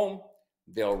home.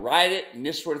 They'll ride it and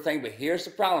this sort of thing. But here's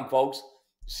the problem, folks.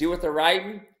 See what they're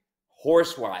riding?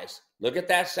 Horse-wise. Look at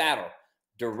that saddle.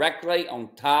 Directly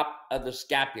on top of the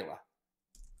scapula.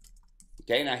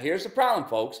 Okay, now here's the problem,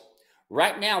 folks.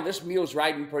 Right now, this mule's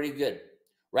riding pretty good.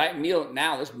 Right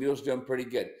now, this mule's doing pretty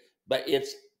good. But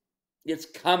it's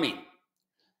coming.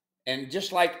 And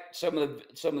just like some of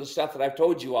the stuff that I've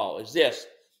told you all is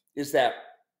that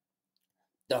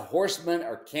the horsemen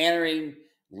are cantering,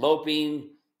 loping,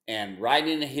 and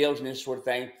riding the hills and this sort of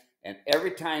thing. And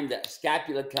every time that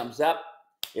scapula comes up,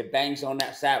 it bangs on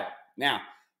that saddle. Now,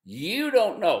 you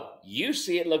don't know. You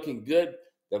see it looking good.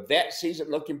 The vet sees it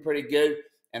looking pretty good.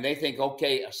 And they think,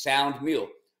 okay, a sound mule.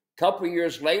 A couple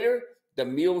years later, the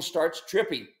mule starts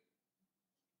tripping.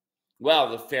 Well,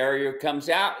 the farrier comes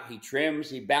out. He trims.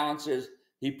 He balances.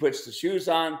 He puts the shoes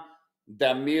on.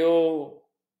 The mule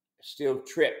still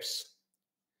trips.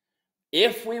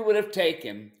 If we would have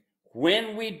taken,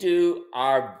 when we do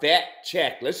our vet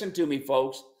check, listen to me,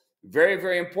 folks, very,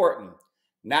 very important.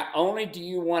 Not only do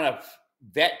you want to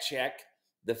vet check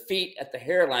the feet at the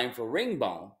hairline for ring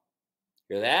bone,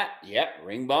 hear that? Yep,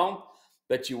 ring bone.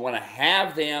 But you want to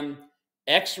have them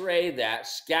x-ray that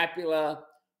scapula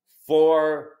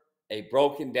for a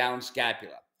broken down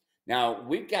scapula. Now,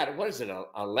 we've got, what is it,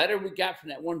 a letter we got from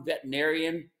that one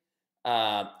veterinarian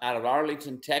out of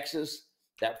Arlington, Texas,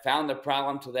 that found the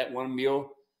problem to that one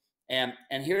mule. And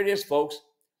here it is, folks.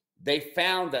 They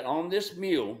found that on this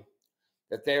mule,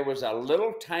 that there was a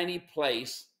little tiny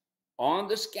place on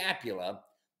the scapula.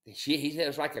 He said it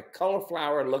was like a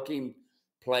cauliflower looking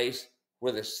place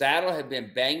where the saddle had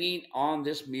been banging on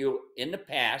this mule in the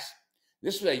past.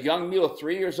 This was a young mule,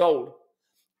 3 years old.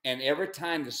 And every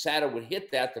time the saddle would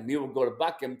hit that, the mule would go to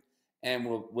buck him and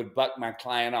would buck my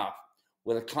client off.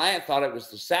 Well, the client thought it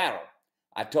was the saddle.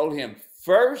 I told him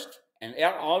first, and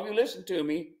all of you listen to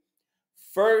me,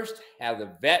 first have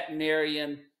the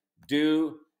veterinarian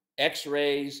do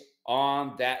x-rays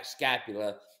on that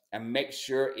scapula and make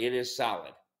sure it is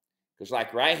solid. Because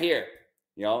like right here,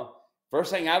 you know,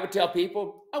 first thing I would tell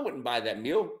people, I wouldn't buy that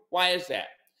mule. Why is that?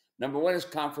 Number one is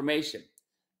confirmation.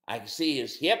 I can see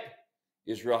his hip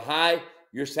is real high.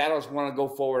 Your saddles want to go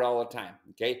forward all the time,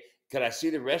 okay? Could I see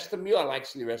the rest of the mule? I like to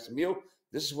see the rest of the mule.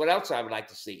 This is what else I would like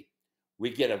to see. We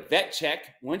get a vet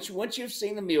check. Once you've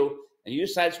seen the mule and you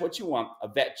decide what you want, a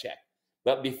vet check.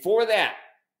 But before that,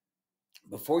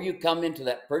 before you come into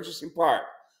that purchasing part,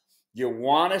 you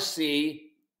want to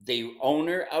see the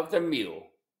owner of the mule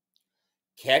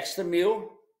catch the mule,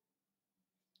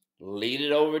 lead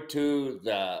it over to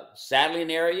the saddling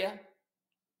area.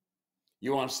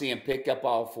 You want to see him pick up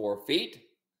all 4 feet.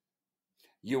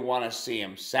 You want to see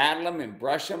him saddle him and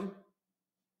brush him.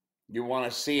 You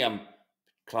want to see him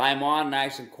climb on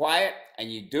nice and quiet.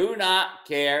 And you do not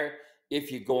care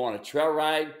if you go on a trail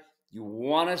ride. You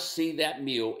want to see that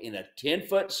mule in a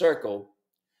 10-foot circle,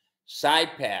 side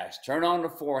pass, turn on the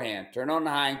forehand, turn on the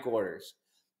hindquarters.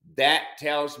 That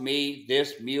tells me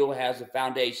this mule has a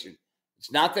foundation.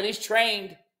 It's not that he's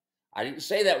trained. I didn't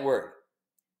say that word.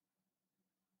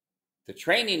 The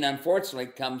training, unfortunately,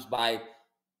 comes by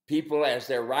people as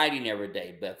they're riding every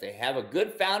day. But if they have a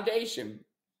good foundation,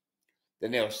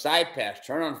 then they'll side pass,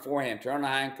 turn on the forehand, turn on the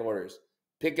hindquarters,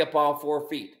 pick up all 4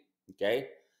 feet, okay,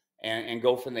 and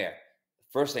go from there.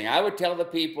 First thing I would tell the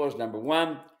people is, number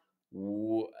one,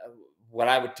 what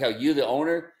I would tell you, the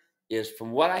owner, is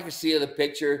from what I can see of the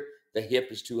picture, the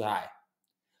hip is too high.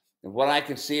 And what I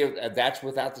can see of that's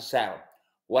without the saddle.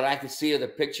 What I can see of the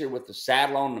picture with the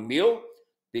saddle on the mule,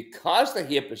 because the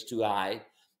hip is too high,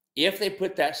 if they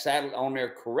put that saddle on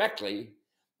there correctly,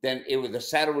 then the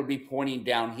saddle would be pointing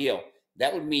downhill.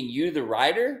 That would mean you, the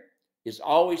rider, is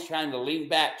always trying to lean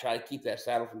back, try to keep that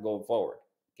saddle from going forward.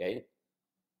 Okay?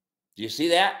 Do you see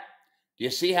that? Do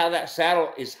you see how that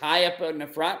saddle is high up in the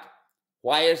front?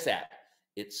 Why is that?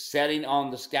 It's setting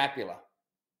on the scapula.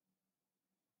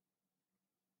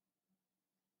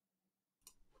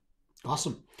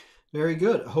 Awesome. Very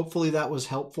good. Hopefully that was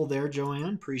helpful there,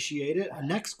 Joanne. Appreciate it.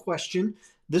 Next question.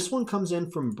 This one comes in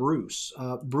from Bruce.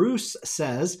 Bruce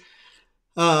says,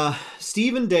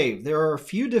 Steve and Dave, there are a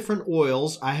few different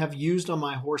oils I have used on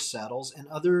my horse saddles and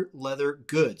other leather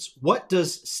goods. What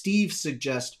does Steve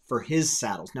suggest for his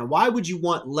saddles? Now, why would you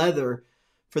want leather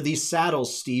for these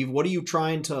saddles, Steve? What are you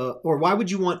trying to, or why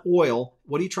would you want oil?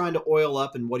 What are you trying to oil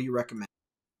up, and what do you recommend?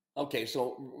 Okay,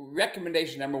 so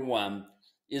recommendation number one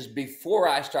is, before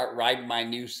I start riding my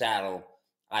new saddle,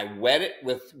 I wet it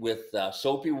with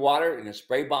soapy water in a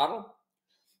spray bottle,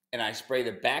 and I spray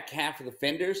the back half of the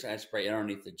fenders, and I spray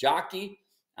underneath the jockey.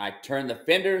 I turn the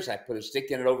fenders, I put a stick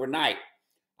in it overnight.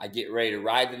 I get ready to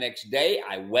ride the next day.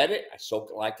 I wet it, I soak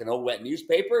it like an old wet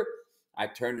newspaper. I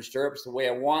turn the stirrups the way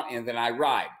I want, and then I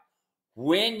ride.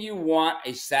 When you want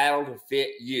a saddle to fit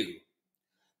you,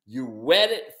 you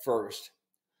wet it first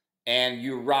and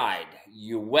you ride.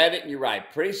 You wet it and you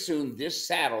ride. Pretty soon this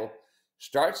saddle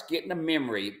starts getting a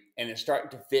memory, and it's starting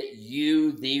to fit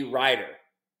you, the rider.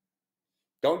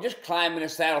 Don't just climb in a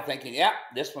saddle thinking, yeah,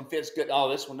 this one fits good. Oh,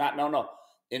 this one not. No.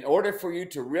 In order for you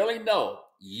to really know,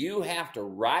 you have to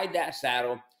ride that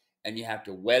saddle and you have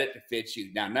to wet it to fit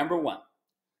you. Now, number one,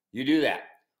 you do that.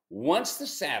 Once the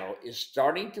saddle is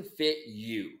starting to fit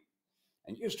you,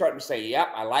 and you're starting to say, yep,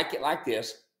 I like it like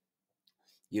this,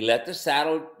 you let the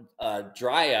saddle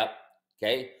dry up,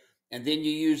 okay? And then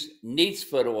you use neat's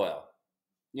foot oil.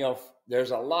 You know,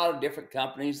 there's a lot of different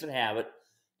companies that have it.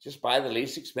 Just buy the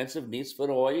least expensive neat's foot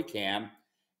oil you can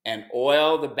and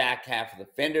oil the back half of the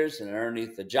fenders and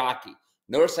underneath the jockey.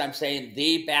 Notice I'm saying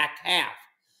the back half,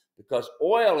 because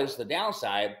oil is the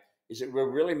downside, is it will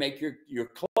really make your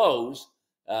clothes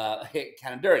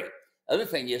kind of dirty. Other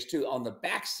thing is, too, on the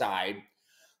back side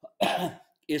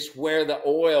is where the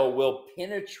oil will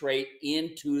penetrate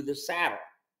into the saddle.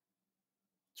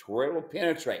 It's where it will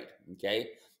penetrate, okay?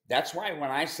 That's why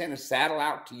when I send a saddle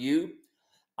out to you,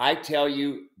 I tell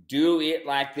you, do it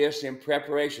like this in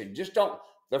preparation. Just don't.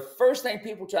 The first thing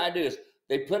people try to do is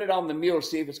they put it on the mule to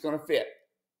see if it's going to fit.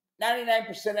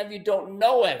 99% of you don't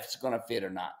know if it's going to fit or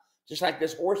not. Just like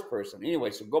this horse person.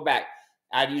 Anyway, so go back.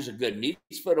 I'd use a good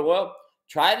neat's foot oil.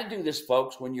 Try to do this,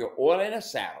 folks, when you're oiling a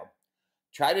saddle.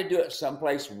 Try to do it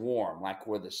someplace warm, like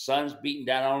where the sun's beating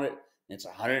down on it. And it's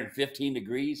 115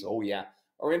 degrees. Oh, yeah.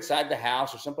 Or inside the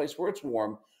house or someplace where it's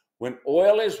warm. When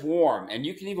oil is warm, and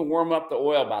you can even warm up the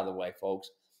oil, by the way, folks,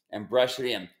 and brush it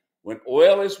in. When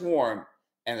oil is warm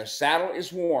and the saddle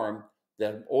is warm,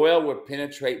 the oil will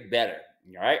penetrate better.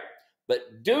 All right.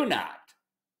 But do not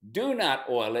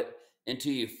oil it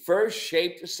until you first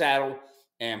shape the saddle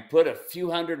and put a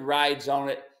few hundred rides on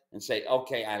it and say,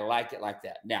 okay, I like it like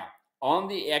that. Now, on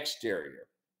the exterior,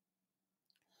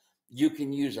 you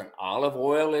can use an olive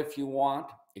oil if you want,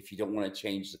 if you don't want to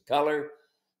change the color.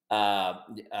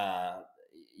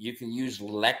 You can use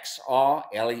Lexol,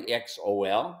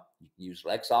 Lexol. You can use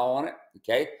Lexol on it,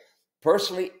 okay?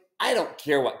 Personally, I don't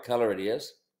care what color it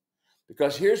is,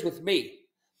 because here's with me.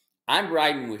 I'm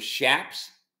riding with shaps,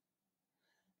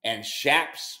 and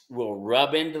shaps will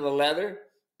rub into the leather,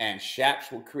 and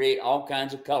shaps will create all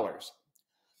kinds of colors.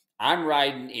 I'm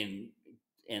riding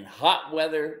in hot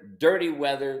weather, dirty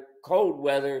weather, cold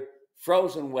weather,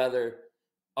 frozen weather,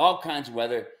 all kinds of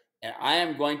weather, and I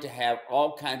am going to have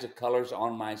all kinds of colors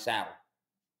on my saddle.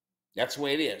 That's the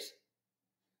way it is.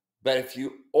 But if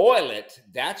you oil it,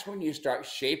 that's when you start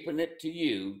shaping it to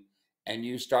you, and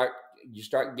you start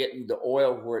getting the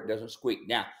oil where it doesn't squeak.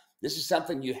 Now, this is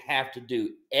something you have to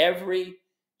do every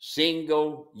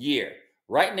single year.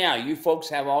 Right now, you folks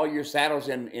have all your saddles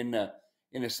in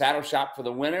the saddle shop for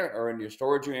the winter or in your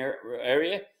storage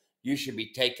area. You should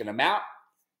be taking them out.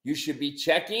 You should be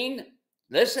checking.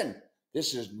 Listen,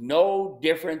 this is no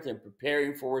different than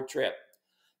preparing for a trip.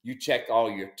 You check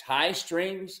all your tie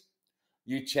strings.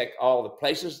 You check all the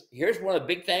places. Here's one of the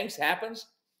big things happens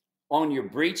on your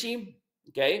breeching.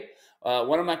 Okay.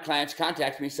 One of my clients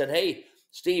contacted me and said, hey,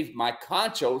 Steve, my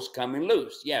concho's coming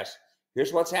loose. Yes.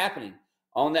 Here's what's happening.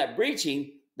 On that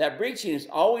breeching is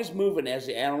always moving as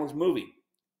the animal's moving.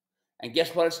 And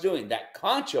guess what it's doing? That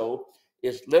concho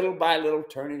is little by little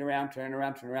turning around,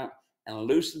 and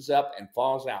loosens up and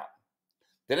falls out.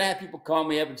 Then I have people call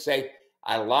me up and say,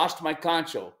 I lost my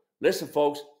concho. Listen,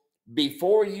 folks,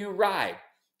 before you ride,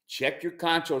 check your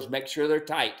conchos, make sure they're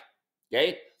tight.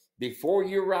 Okay? Before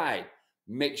you ride,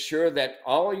 make sure that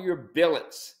all of your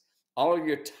billets, all of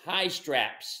your tie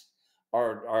straps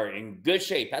are in good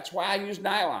shape. That's why I use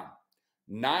nylon.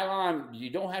 Nylon, you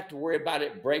don't have to worry about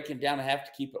it breaking down and have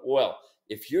to keep it oiled.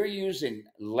 If you're using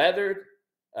leathered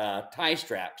tie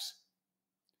straps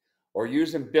or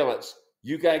using billets,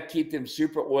 you got to keep them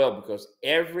super oiled, because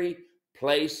every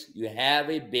place you have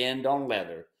a bend on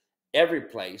leather, every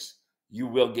place you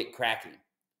will get cracking.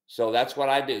 So that's what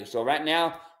I do. So right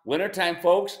now, wintertime,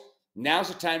 folks, now's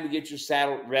the time to get your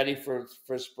saddle ready for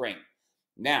spring.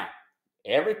 Now,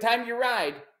 every time you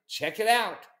ride, check it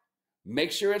out.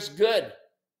 Make sure it's good.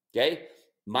 Okay?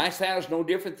 My saddle is no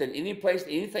different than any place,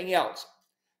 anything else.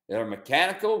 They're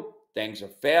mechanical, things are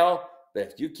fail,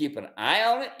 but if you keep an eye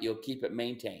on it, you'll keep it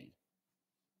maintained.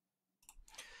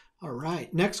 All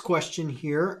right. Next question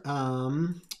here.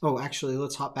 Actually,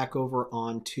 let's hop back over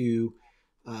onto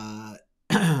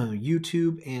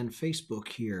YouTube and Facebook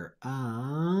here.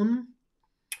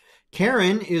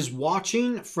 Karen is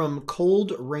watching from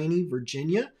cold, rainy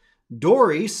Virginia.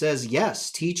 Dory says, yes,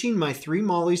 teaching my 3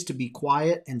 Mollies to be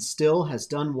quiet and still has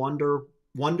done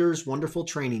wonders, wonderful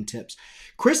training tips.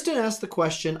 Kristen asked the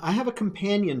question, I have a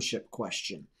companionship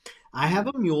question. I have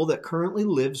a mule that currently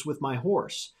lives with my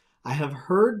horse. I have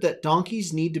heard that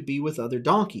donkeys need to be with other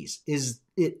donkeys. Is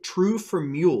it true for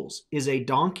mules? Is a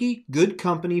donkey good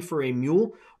company for a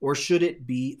mule, or should it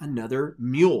be another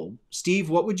mule? Steve,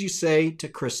 what would you say to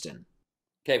Kristen?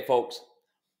 Okay, folks,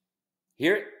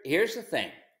 here's the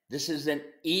thing. This is an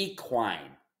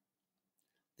equine.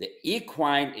 The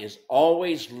equine is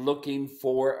always looking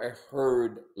for a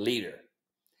herd leader.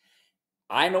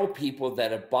 I know people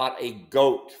that have bought a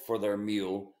goat for their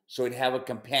mule so it'd have a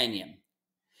companion.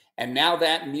 And now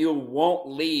that mule won't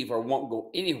leave or won't go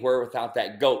anywhere without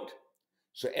that goat.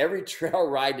 So every trail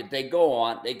ride that they go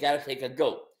on, they got to take a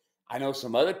goat. I know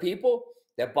some other people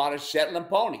that bought a Shetland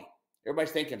pony.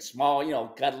 Everybody's thinking small,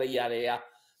 cuddly, yada, yada.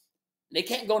 They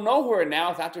can't go nowhere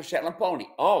now without their Shetland pony.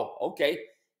 Oh, okay.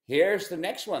 Here's the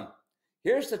next one.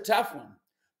 Here's the tough one,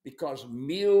 because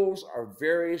mules are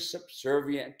very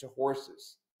subservient to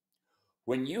horses.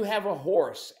 When you have a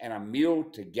horse and a mule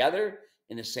together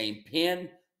in the same pen,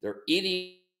 they're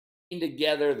eating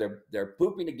together, they're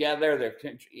pooping together,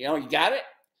 you got it?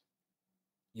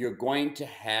 You're going to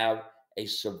have a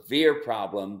severe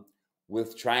problem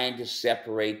with trying to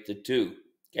separate the two,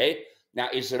 okay? Now,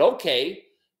 is it okay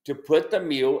to put the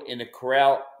mule in a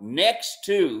corral next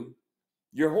to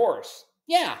your horse?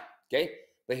 Yeah, okay?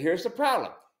 But here's the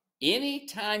problem.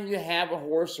 Anytime you have a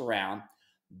horse around,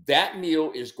 that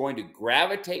mule is going to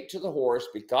gravitate to the horse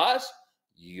because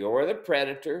you're the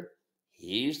predator,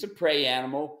 he's the prey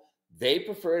animal. They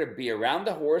prefer to be around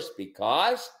the horse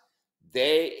because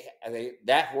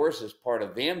that horse is part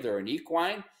of them. They're an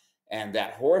equine, and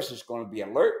that horse is going to be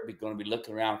alert, going to be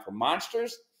looking around for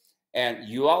monsters, and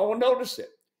you all will notice it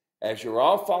as you're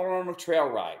all following on a trail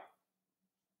ride.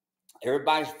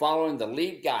 Everybody's following the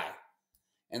lead guy,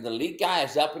 and the lead guy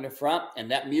is up in the front,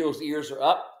 and that mule's ears are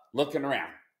up, looking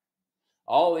around.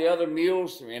 All the other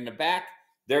mules are in the back,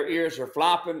 their ears are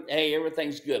flopping. Hey,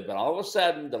 everything's good. But all of a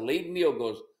sudden, the lead mule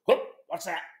goes, whoop, what's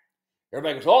that?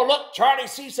 Everybody goes, oh, look, Charlie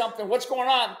sees something. What's going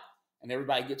on? And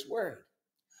everybody gets worried.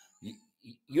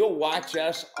 You'll watch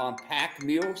us on pack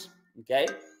mules, okay?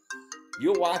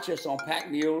 You'll watch us on pack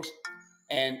mules,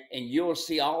 and you'll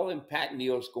see all them pack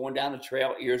mules going down the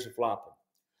trail, ears are flopping.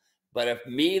 But if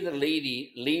me, the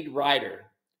lead rider,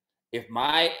 if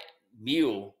my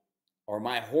mule or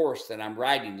my horse that I'm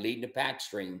riding, leading the pack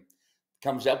stream,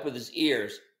 comes up with his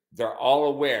ears, they're all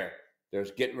aware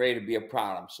there's getting ready to be a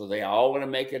problem. So they all want to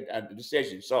make a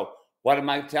decision. So what am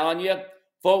I telling you?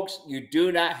 Folks, you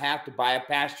do not have to buy a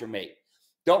pasture mate.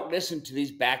 Don't listen to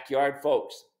these backyard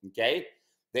folks, okay?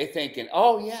 They thinking,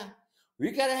 oh, yeah, we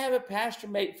got to have a pasture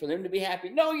mate for them to be happy.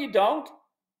 No, you don't.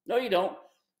 No, you don't.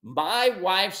 My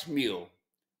wife's mule,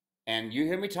 and you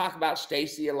hear me talk about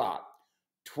Stacy a lot,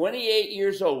 28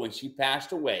 years old when she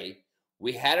passed away.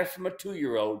 We had her from a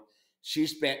 2-year-old. She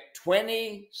spent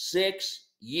 26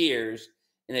 years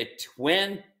in a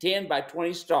 10 by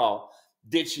 20 stall.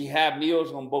 Did she have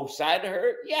mules on both sides of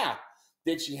her? Yeah.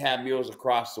 Did she have mules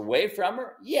across the way from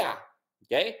her? Yeah.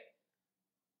 Okay.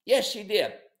 Yes, she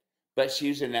did. But she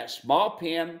was in that small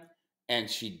pen, and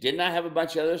she did not have a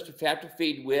bunch of others to have to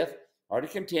feed with or to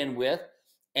contend with.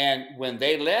 And when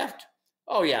they left,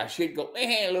 oh yeah, she'd go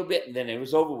a little bit, and then it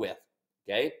was over with.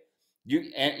 Okay.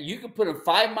 You could put them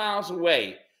 5 miles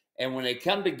away, and when they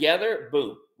come together,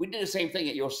 boom. We did the same thing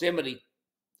at Yosemite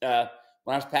when I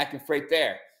was packing freight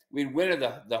there. We'd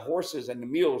winter the horses and the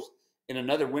mules in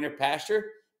another winter pasture,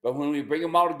 but when we bring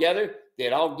them all together,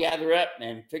 they'd all gather up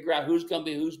and figure out who's going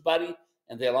to be whose buddy,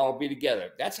 and they'll all be together.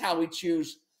 That's how we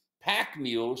choose pack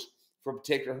mules for a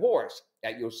particular horse.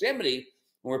 At Yosemite,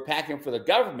 when we're packing for the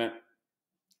government,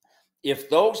 if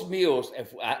those mules,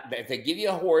 if they give you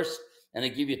a horse and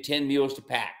they give you 10 mules to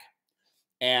pack,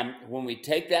 and when we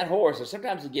take that horse, and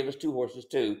sometimes they give us 2 horses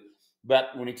too,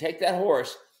 but when we take that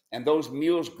horse and those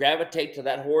mules gravitate to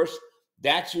that horse,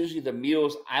 that's usually the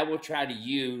mules I will try to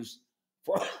use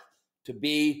to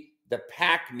be the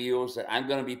pack mules that I'm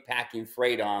going to be packing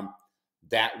freight on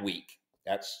that week.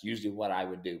 That's usually what I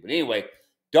would do. But anyway,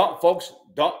 don't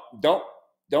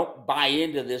buy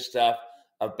into this stuff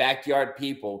of backyard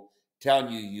people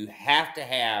telling you have to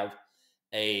have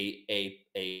a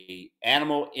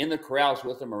animal in the corrals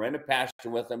with them or in the pasture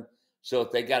with them so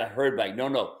if they got a herd bag.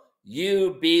 No.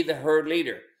 You be the herd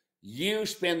leader. You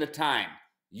spend the time.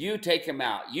 You take them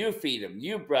out. You feed them.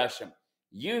 You brush them.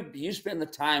 You spend the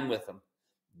time with them.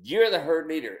 You're the herd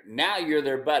leader. Now you're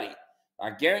their buddy.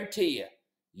 I guarantee you,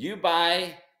 you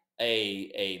buy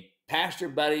a pasture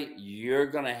buddy, you're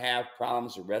going to have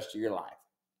problems the rest of your life.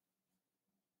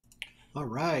 All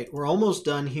right, we're almost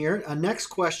done here. Next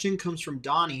question comes from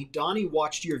Donnie. Donnie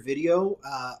watched your video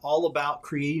all about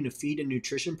creating a feed and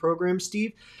nutrition program,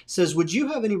 Steve. Says, would you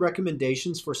have any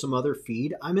recommendations for some other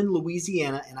feed? I'm in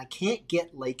Louisiana and I can't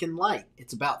get Lake and Light.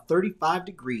 It's about 35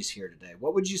 degrees here today.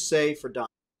 What would you say for Donnie?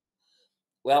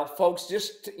 Well, folks,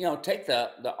 just take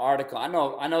the article. I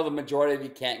know the majority of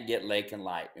you can't get Lake and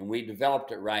Light, and we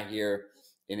developed it right here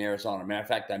in Arizona. Matter of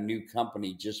fact, our new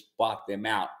company just bought them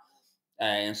out.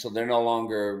 And so they're no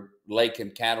longer Lake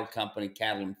and Cattle Company,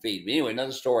 Cattle and Feed. But anyway,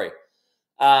 another story.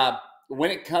 When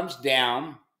it comes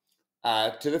down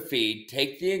to the feed,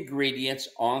 take the ingredients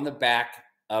on the back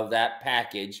of that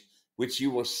package, which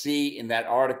you will see in that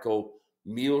article,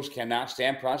 Mules Cannot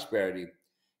Stand Prosperity.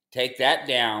 Take that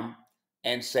down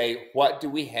and say, what do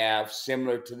we have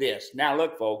similar to this? Now,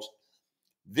 look, folks,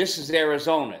 this is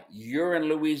Arizona. You're in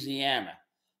Louisiana.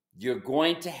 You're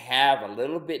going to have a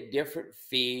little bit different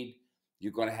feed.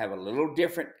 You're going to have a little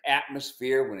different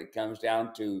atmosphere when it comes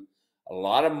down to a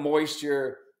lot of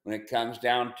moisture, when it comes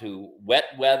down to wet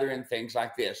weather and things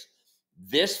like this.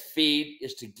 This feed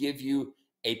is to give you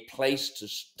a place to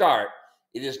start.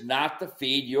 It is not the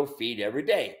feed you'll feed every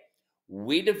day.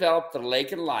 We developed the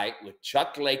Lake and Light with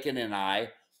Chuck Lakin and I,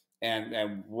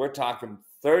 and we're talking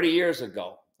 30 years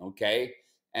ago, okay,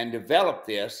 and developed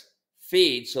this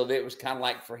feed so that it was kind of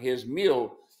like for his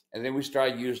mule. And then we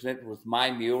started using it with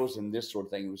my mules and this sort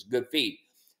of thing. It was a good feed.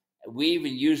 We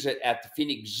even use it at the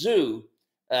Phoenix Zoo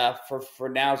for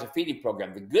now as a feeding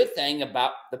program. The good thing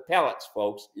about the pellets,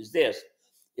 folks, is this.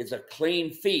 It's a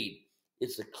clean feed.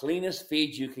 It's the cleanest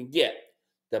feed you can get.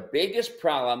 The biggest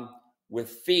problem with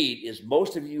feed is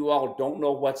most of you all don't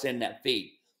know what's in that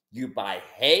feed. You buy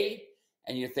hay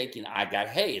and you're thinking, I got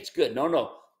hay, it's good. No,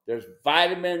 no. There's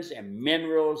vitamins and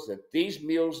minerals that these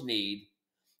mules need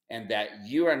and that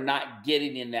you are not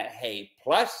getting in that hay.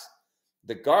 Plus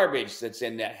the garbage that's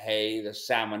in that hay, the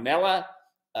salmonella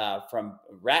from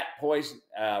rat poison,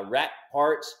 rat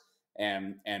parts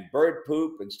and bird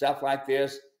poop and stuff like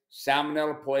this.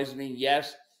 Salmonella poisoning,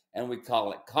 yes. And we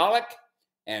call it colic.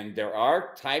 And there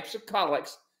are types of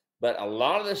colics, but a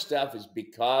lot of this stuff is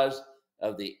because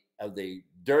of the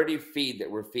dirty feed that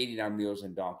we're feeding our mules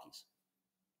and donkeys.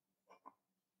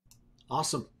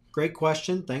 Awesome. Great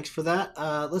question. Thanks for that.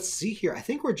 Let's see here. I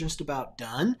think we're just about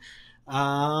done.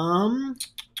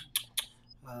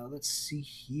 Let's see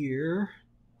here.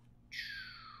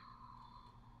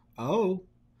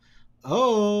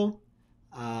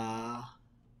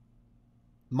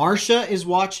 Marcia is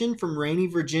watching from Rainy,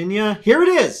 Virginia. Here it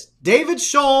is. David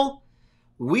Scholl.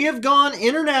 We have gone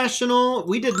international.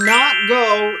 We did not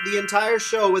go the entire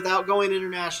show without going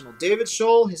international. David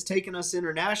Scholl has taken us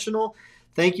international.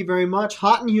 Thank you very much.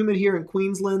 Hot and humid here in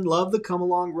Queensland. Love the come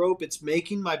along rope. It's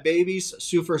making my babies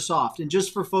super soft. And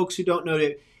just for folks who don't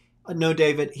know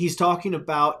David, he's talking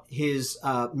about his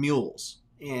mules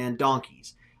and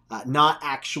donkeys. Not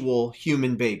actual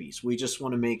human babies. We just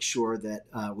want to make sure that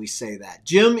we say that.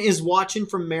 Jim is watching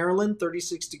from Maryland,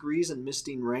 36 degrees and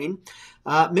misting rain.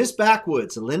 Miss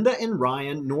Backwoods, Linda and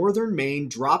Ryan, Northern Maine,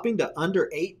 dropping to under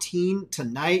 18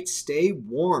 tonight. Stay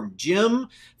warm. Jim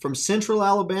from Central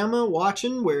Alabama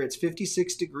watching where it's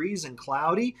 56 degrees and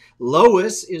cloudy.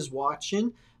 Lois is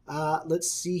watching. Let's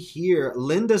see here.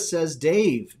 Linda says,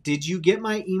 Dave, did you get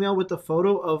my email with the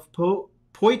photo of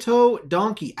Poito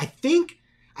Donkey? I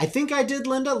think I did,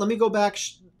 Linda. Let me go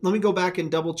back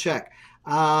and double check.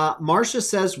 Marcia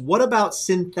says, what about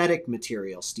synthetic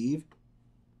material, Steve?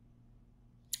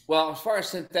 Well, as far as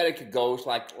synthetic goes,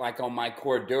 like on my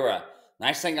Cordura,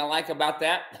 nice thing I like about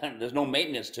that, there's no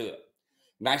maintenance to it.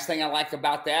 Nice thing I like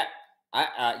about that,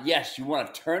 yes, you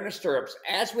want to turn the stirrups,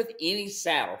 as with any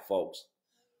saddle, folks.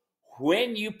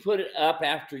 When you put it up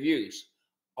after use,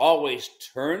 always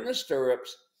turn the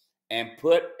stirrups and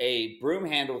put a broom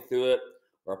handle through it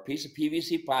or a piece of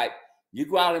PVC pipe. You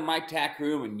go out in my tack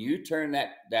room and you turn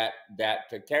that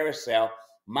carousel.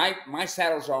 My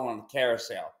saddles are on a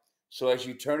carousel. So as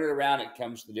you turn it around, it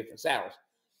comes to the different saddles.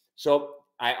 So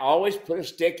I always put a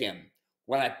stick in.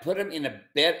 When I put them in a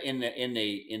bed in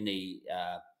the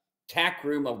tack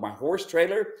room of my horse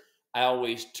trailer, I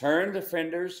always turn the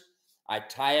fenders. I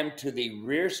tie them to the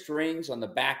rear strings on the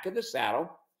back of the saddle,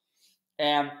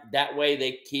 and that way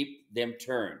they keep them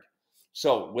turned.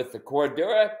 So with the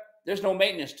Cordura, there's no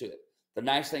maintenance to it. The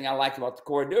nice thing I like about the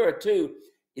Cordura too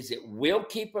is it will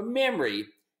keep a memory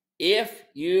if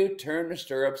you turn the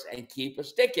stirrups and keep a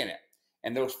stick in it.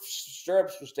 And those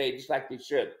stirrups will stay just like they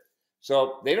should.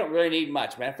 So they don't really need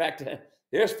much. Matter of fact,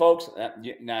 there's folks,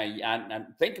 now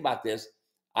think about this.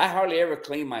 I hardly ever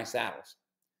clean my saddles.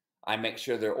 I make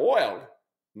sure they're oiled,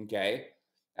 okay?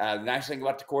 The nice thing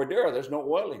about the Cordura, there's no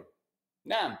oiling.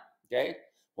 None, okay?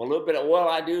 Well, a little bit of oil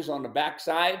I do is on the back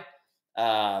side,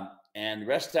 and the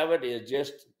rest of it is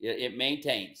just, it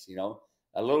maintains, you know,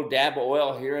 a little dab of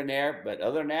oil here and there, but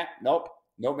other than that, nope,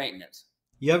 no maintenance.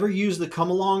 You ever use the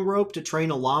come-along rope to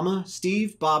train a llama,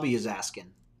 Steve? Bobby is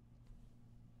asking.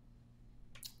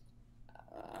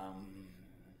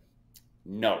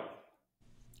 No.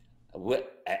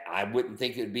 I wouldn't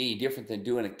think it would be any different than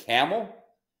doing a camel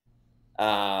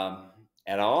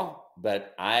at all,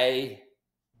 but I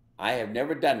have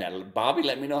never done that. Bobby,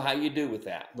 let me know how you do with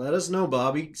that. Let us know,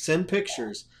 Bobby. Send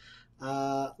pictures.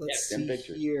 Let's see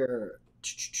pictures here.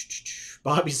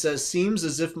 Bobby says, seems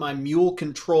as if my mule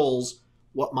controls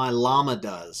what my llama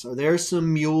does. Are there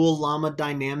some mule llama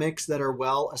dynamics that are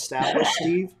well established,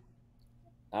 Steve?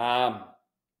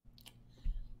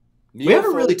 We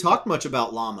haven't really talked much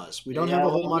about llamas. We don't have a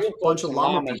whole bunch of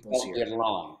llama people here. Get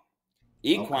along.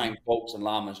 Equine folks and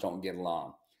llamas don't get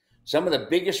along. Some of the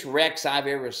biggest wrecks I've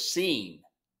ever seen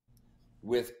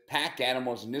with pack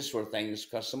animals and this sort of thing is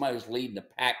because somebody was leading a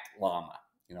pack llama.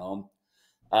 You know,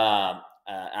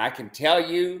 I can tell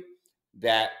you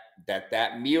that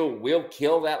mule will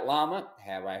kill that llama.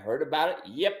 Have I heard about it?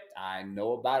 Yep, I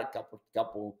know about it.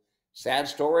 Couple sad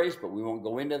stories, but we won't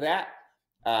go into that.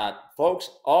 Folks,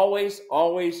 always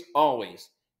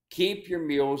keep your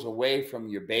mules away from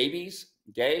your babies,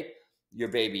 okay? Your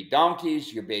baby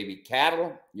donkeys, your baby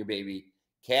cattle, your baby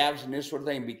calves, and this sort of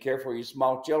thing. Be careful of your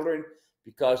small children.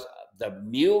 because the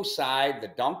mule side,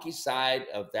 the donkey side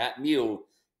of that mule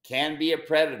can be a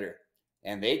predator,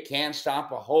 and they can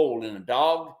stop a hole in a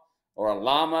dog or a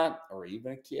llama or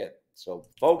even a kid. So,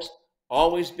 folks,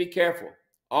 always be careful.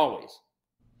 Always.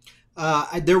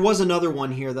 There was another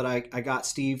one here that I got,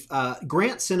 Steve.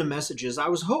 Grant sent a message in.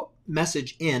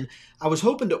 I was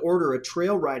hoping to order a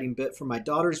trail riding bit for my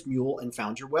daughter's mule and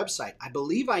found your website. I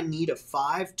believe I need a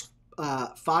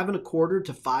 5.25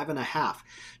 to 5.5.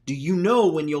 Do you know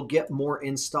when you'll get more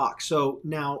in stock? So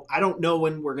now I don't know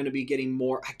when we're going to be getting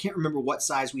more. I can't remember what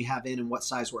size we have in and what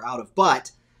size we're out of,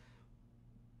 but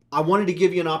I wanted to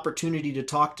give you an opportunity to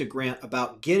talk to Grant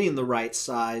about getting the right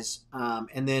size,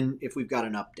 and then if we've got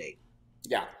an update.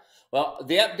 Yeah. Well,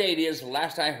 the update is,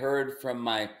 last I heard from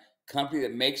my company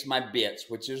that makes my bits,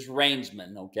 which is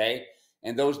Rainsman, okay?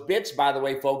 And those bits, by the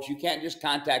way, folks, you can't just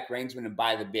contact Rainsman and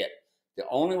buy the bit. The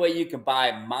only way you can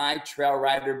buy my Trail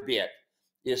Rider bit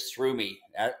is through me.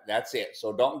 That's it.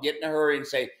 So don't get in a hurry and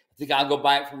say, I think I'll go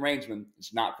buy it from Rainsman.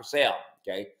 It's not for sale,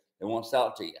 okay? They won't sell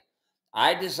it to you.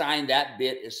 I designed that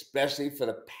bit especially for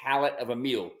the palate of a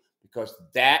mule, because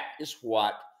that is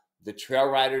what the Trail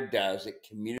Rider does. It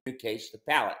communicates the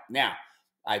palate. Now,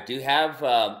 I do have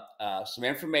some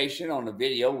information on the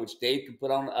video, which Dave can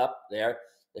put on up there,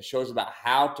 that shows about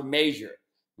how to measure,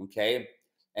 okay?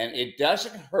 And it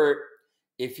doesn't hurt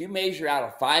if you measure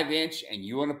out a 5-inch and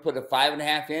you want to put a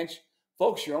 5.5-inch.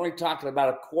 Folks, you're only talking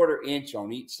about a 1/4 inch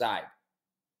on each side.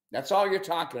 That's all you're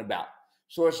talking about.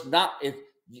 So it's not, if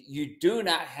you do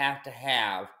not have to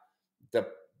have the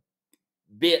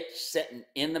bit sitting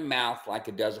in the mouth like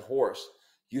it does a horse.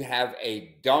 You have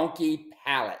a donkey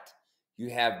palate. You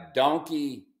have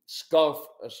donkey skull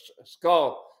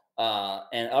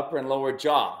and upper and lower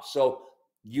jaw. So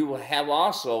you will have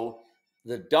also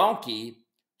the donkey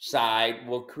side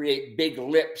will create big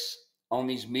lips on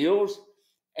these mules,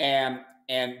 and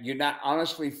you're not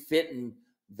honestly fitting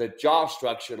the jaw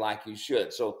structure like you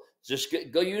should. So just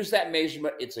go use that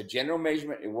measurement. It's a general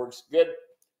measurement. It works good,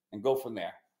 and go from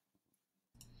there.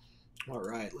 All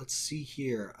right, let's see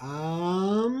here.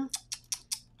 I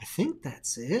think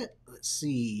that's it. Let's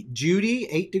see. Judy,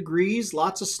 8 degrees,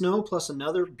 lots of snow, plus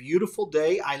another beautiful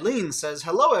day. Eileen says,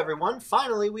 hello, everyone.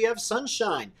 Finally, we have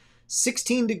sunshine.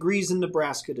 16 degrees in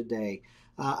Nebraska today.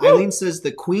 Eileen says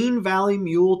the Queen Valley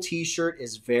Mule t-shirt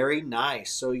is very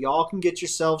nice. So y'all can get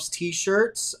yourselves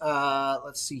t-shirts.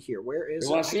 Let's see here. Where is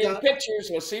it? Want to see the pictures?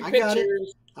 We'll see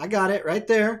pictures. I got it right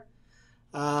there.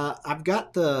 I've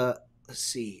got the, let's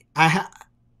see. I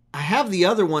have the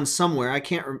other one somewhere. I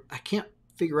can't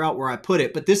figure out where I put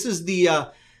it, but this is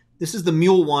the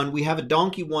mule one. We have a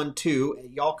donkey one too.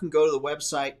 Y'all can go to the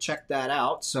website, check that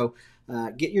out. So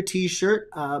get your t-shirt.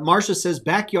 Marcia says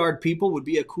backyard people would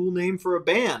be a cool name for a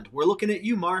band. We're looking at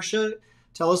you, Marcia.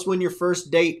 Tell us when your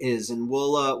first date is, and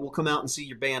we'll come out and see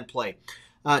your band play.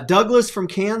 Douglas from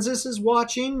Kansas is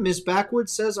watching. Miss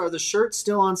Backwoods says, are the shirts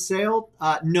still on sale?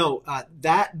 No,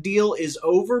 that deal is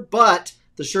over, but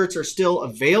the shirts are still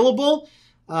available,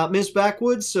 Miss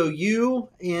Backwoods. So you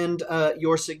and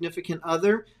your significant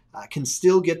other can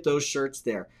still get those shirts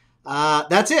there.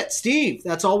 That's it, Steve.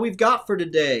 That's all we've got for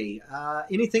today.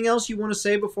 Anything else you want to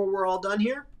say before we're all done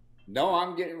here? No,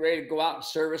 I'm getting ready to go out and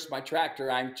service my tractor.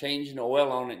 I'm changing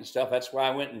oil on it and stuff. That's why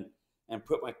I went and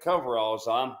put my coveralls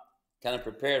on. Kind of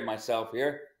prepared myself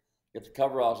here. Get the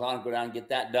coveralls on, go down and get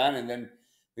that done. And then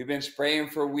we've been spraying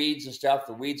for weeds and stuff.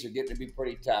 The weeds are getting to be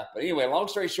pretty tough. But anyway, long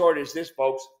story short is this,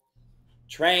 folks.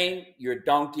 Train your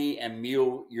donkey and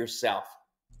mule yourself.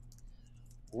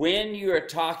 When you're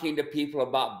talking to people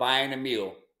about buying a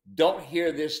mule, don't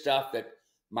hear this stuff that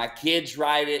my kids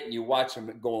ride it and you watch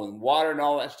them go in water and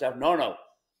all that stuff. No.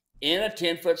 In a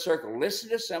 10-foot circle, listen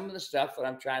to some of the stuff that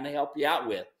I'm trying to help you out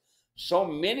with. So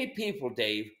many people,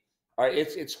 Dave,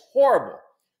 it's horrible.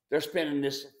 They're spending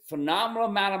this phenomenal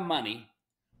amount of money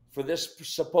for this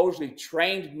supposedly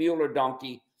trained mule or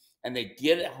donkey, and they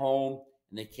get it home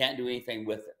and they can't do anything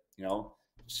with it. You know,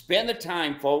 spend the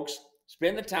time, folks.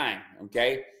 Spend the time,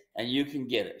 okay? And you can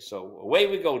get it. So away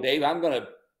we go, Dave. I'm going to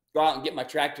go out and get my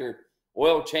tractor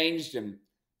oil changed and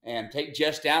take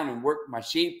Jess down and work my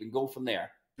sheep and go from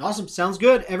there. Awesome. Sounds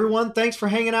good. Everyone, thanks for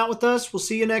hanging out with us. We'll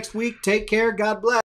see you next week. Take care. God bless.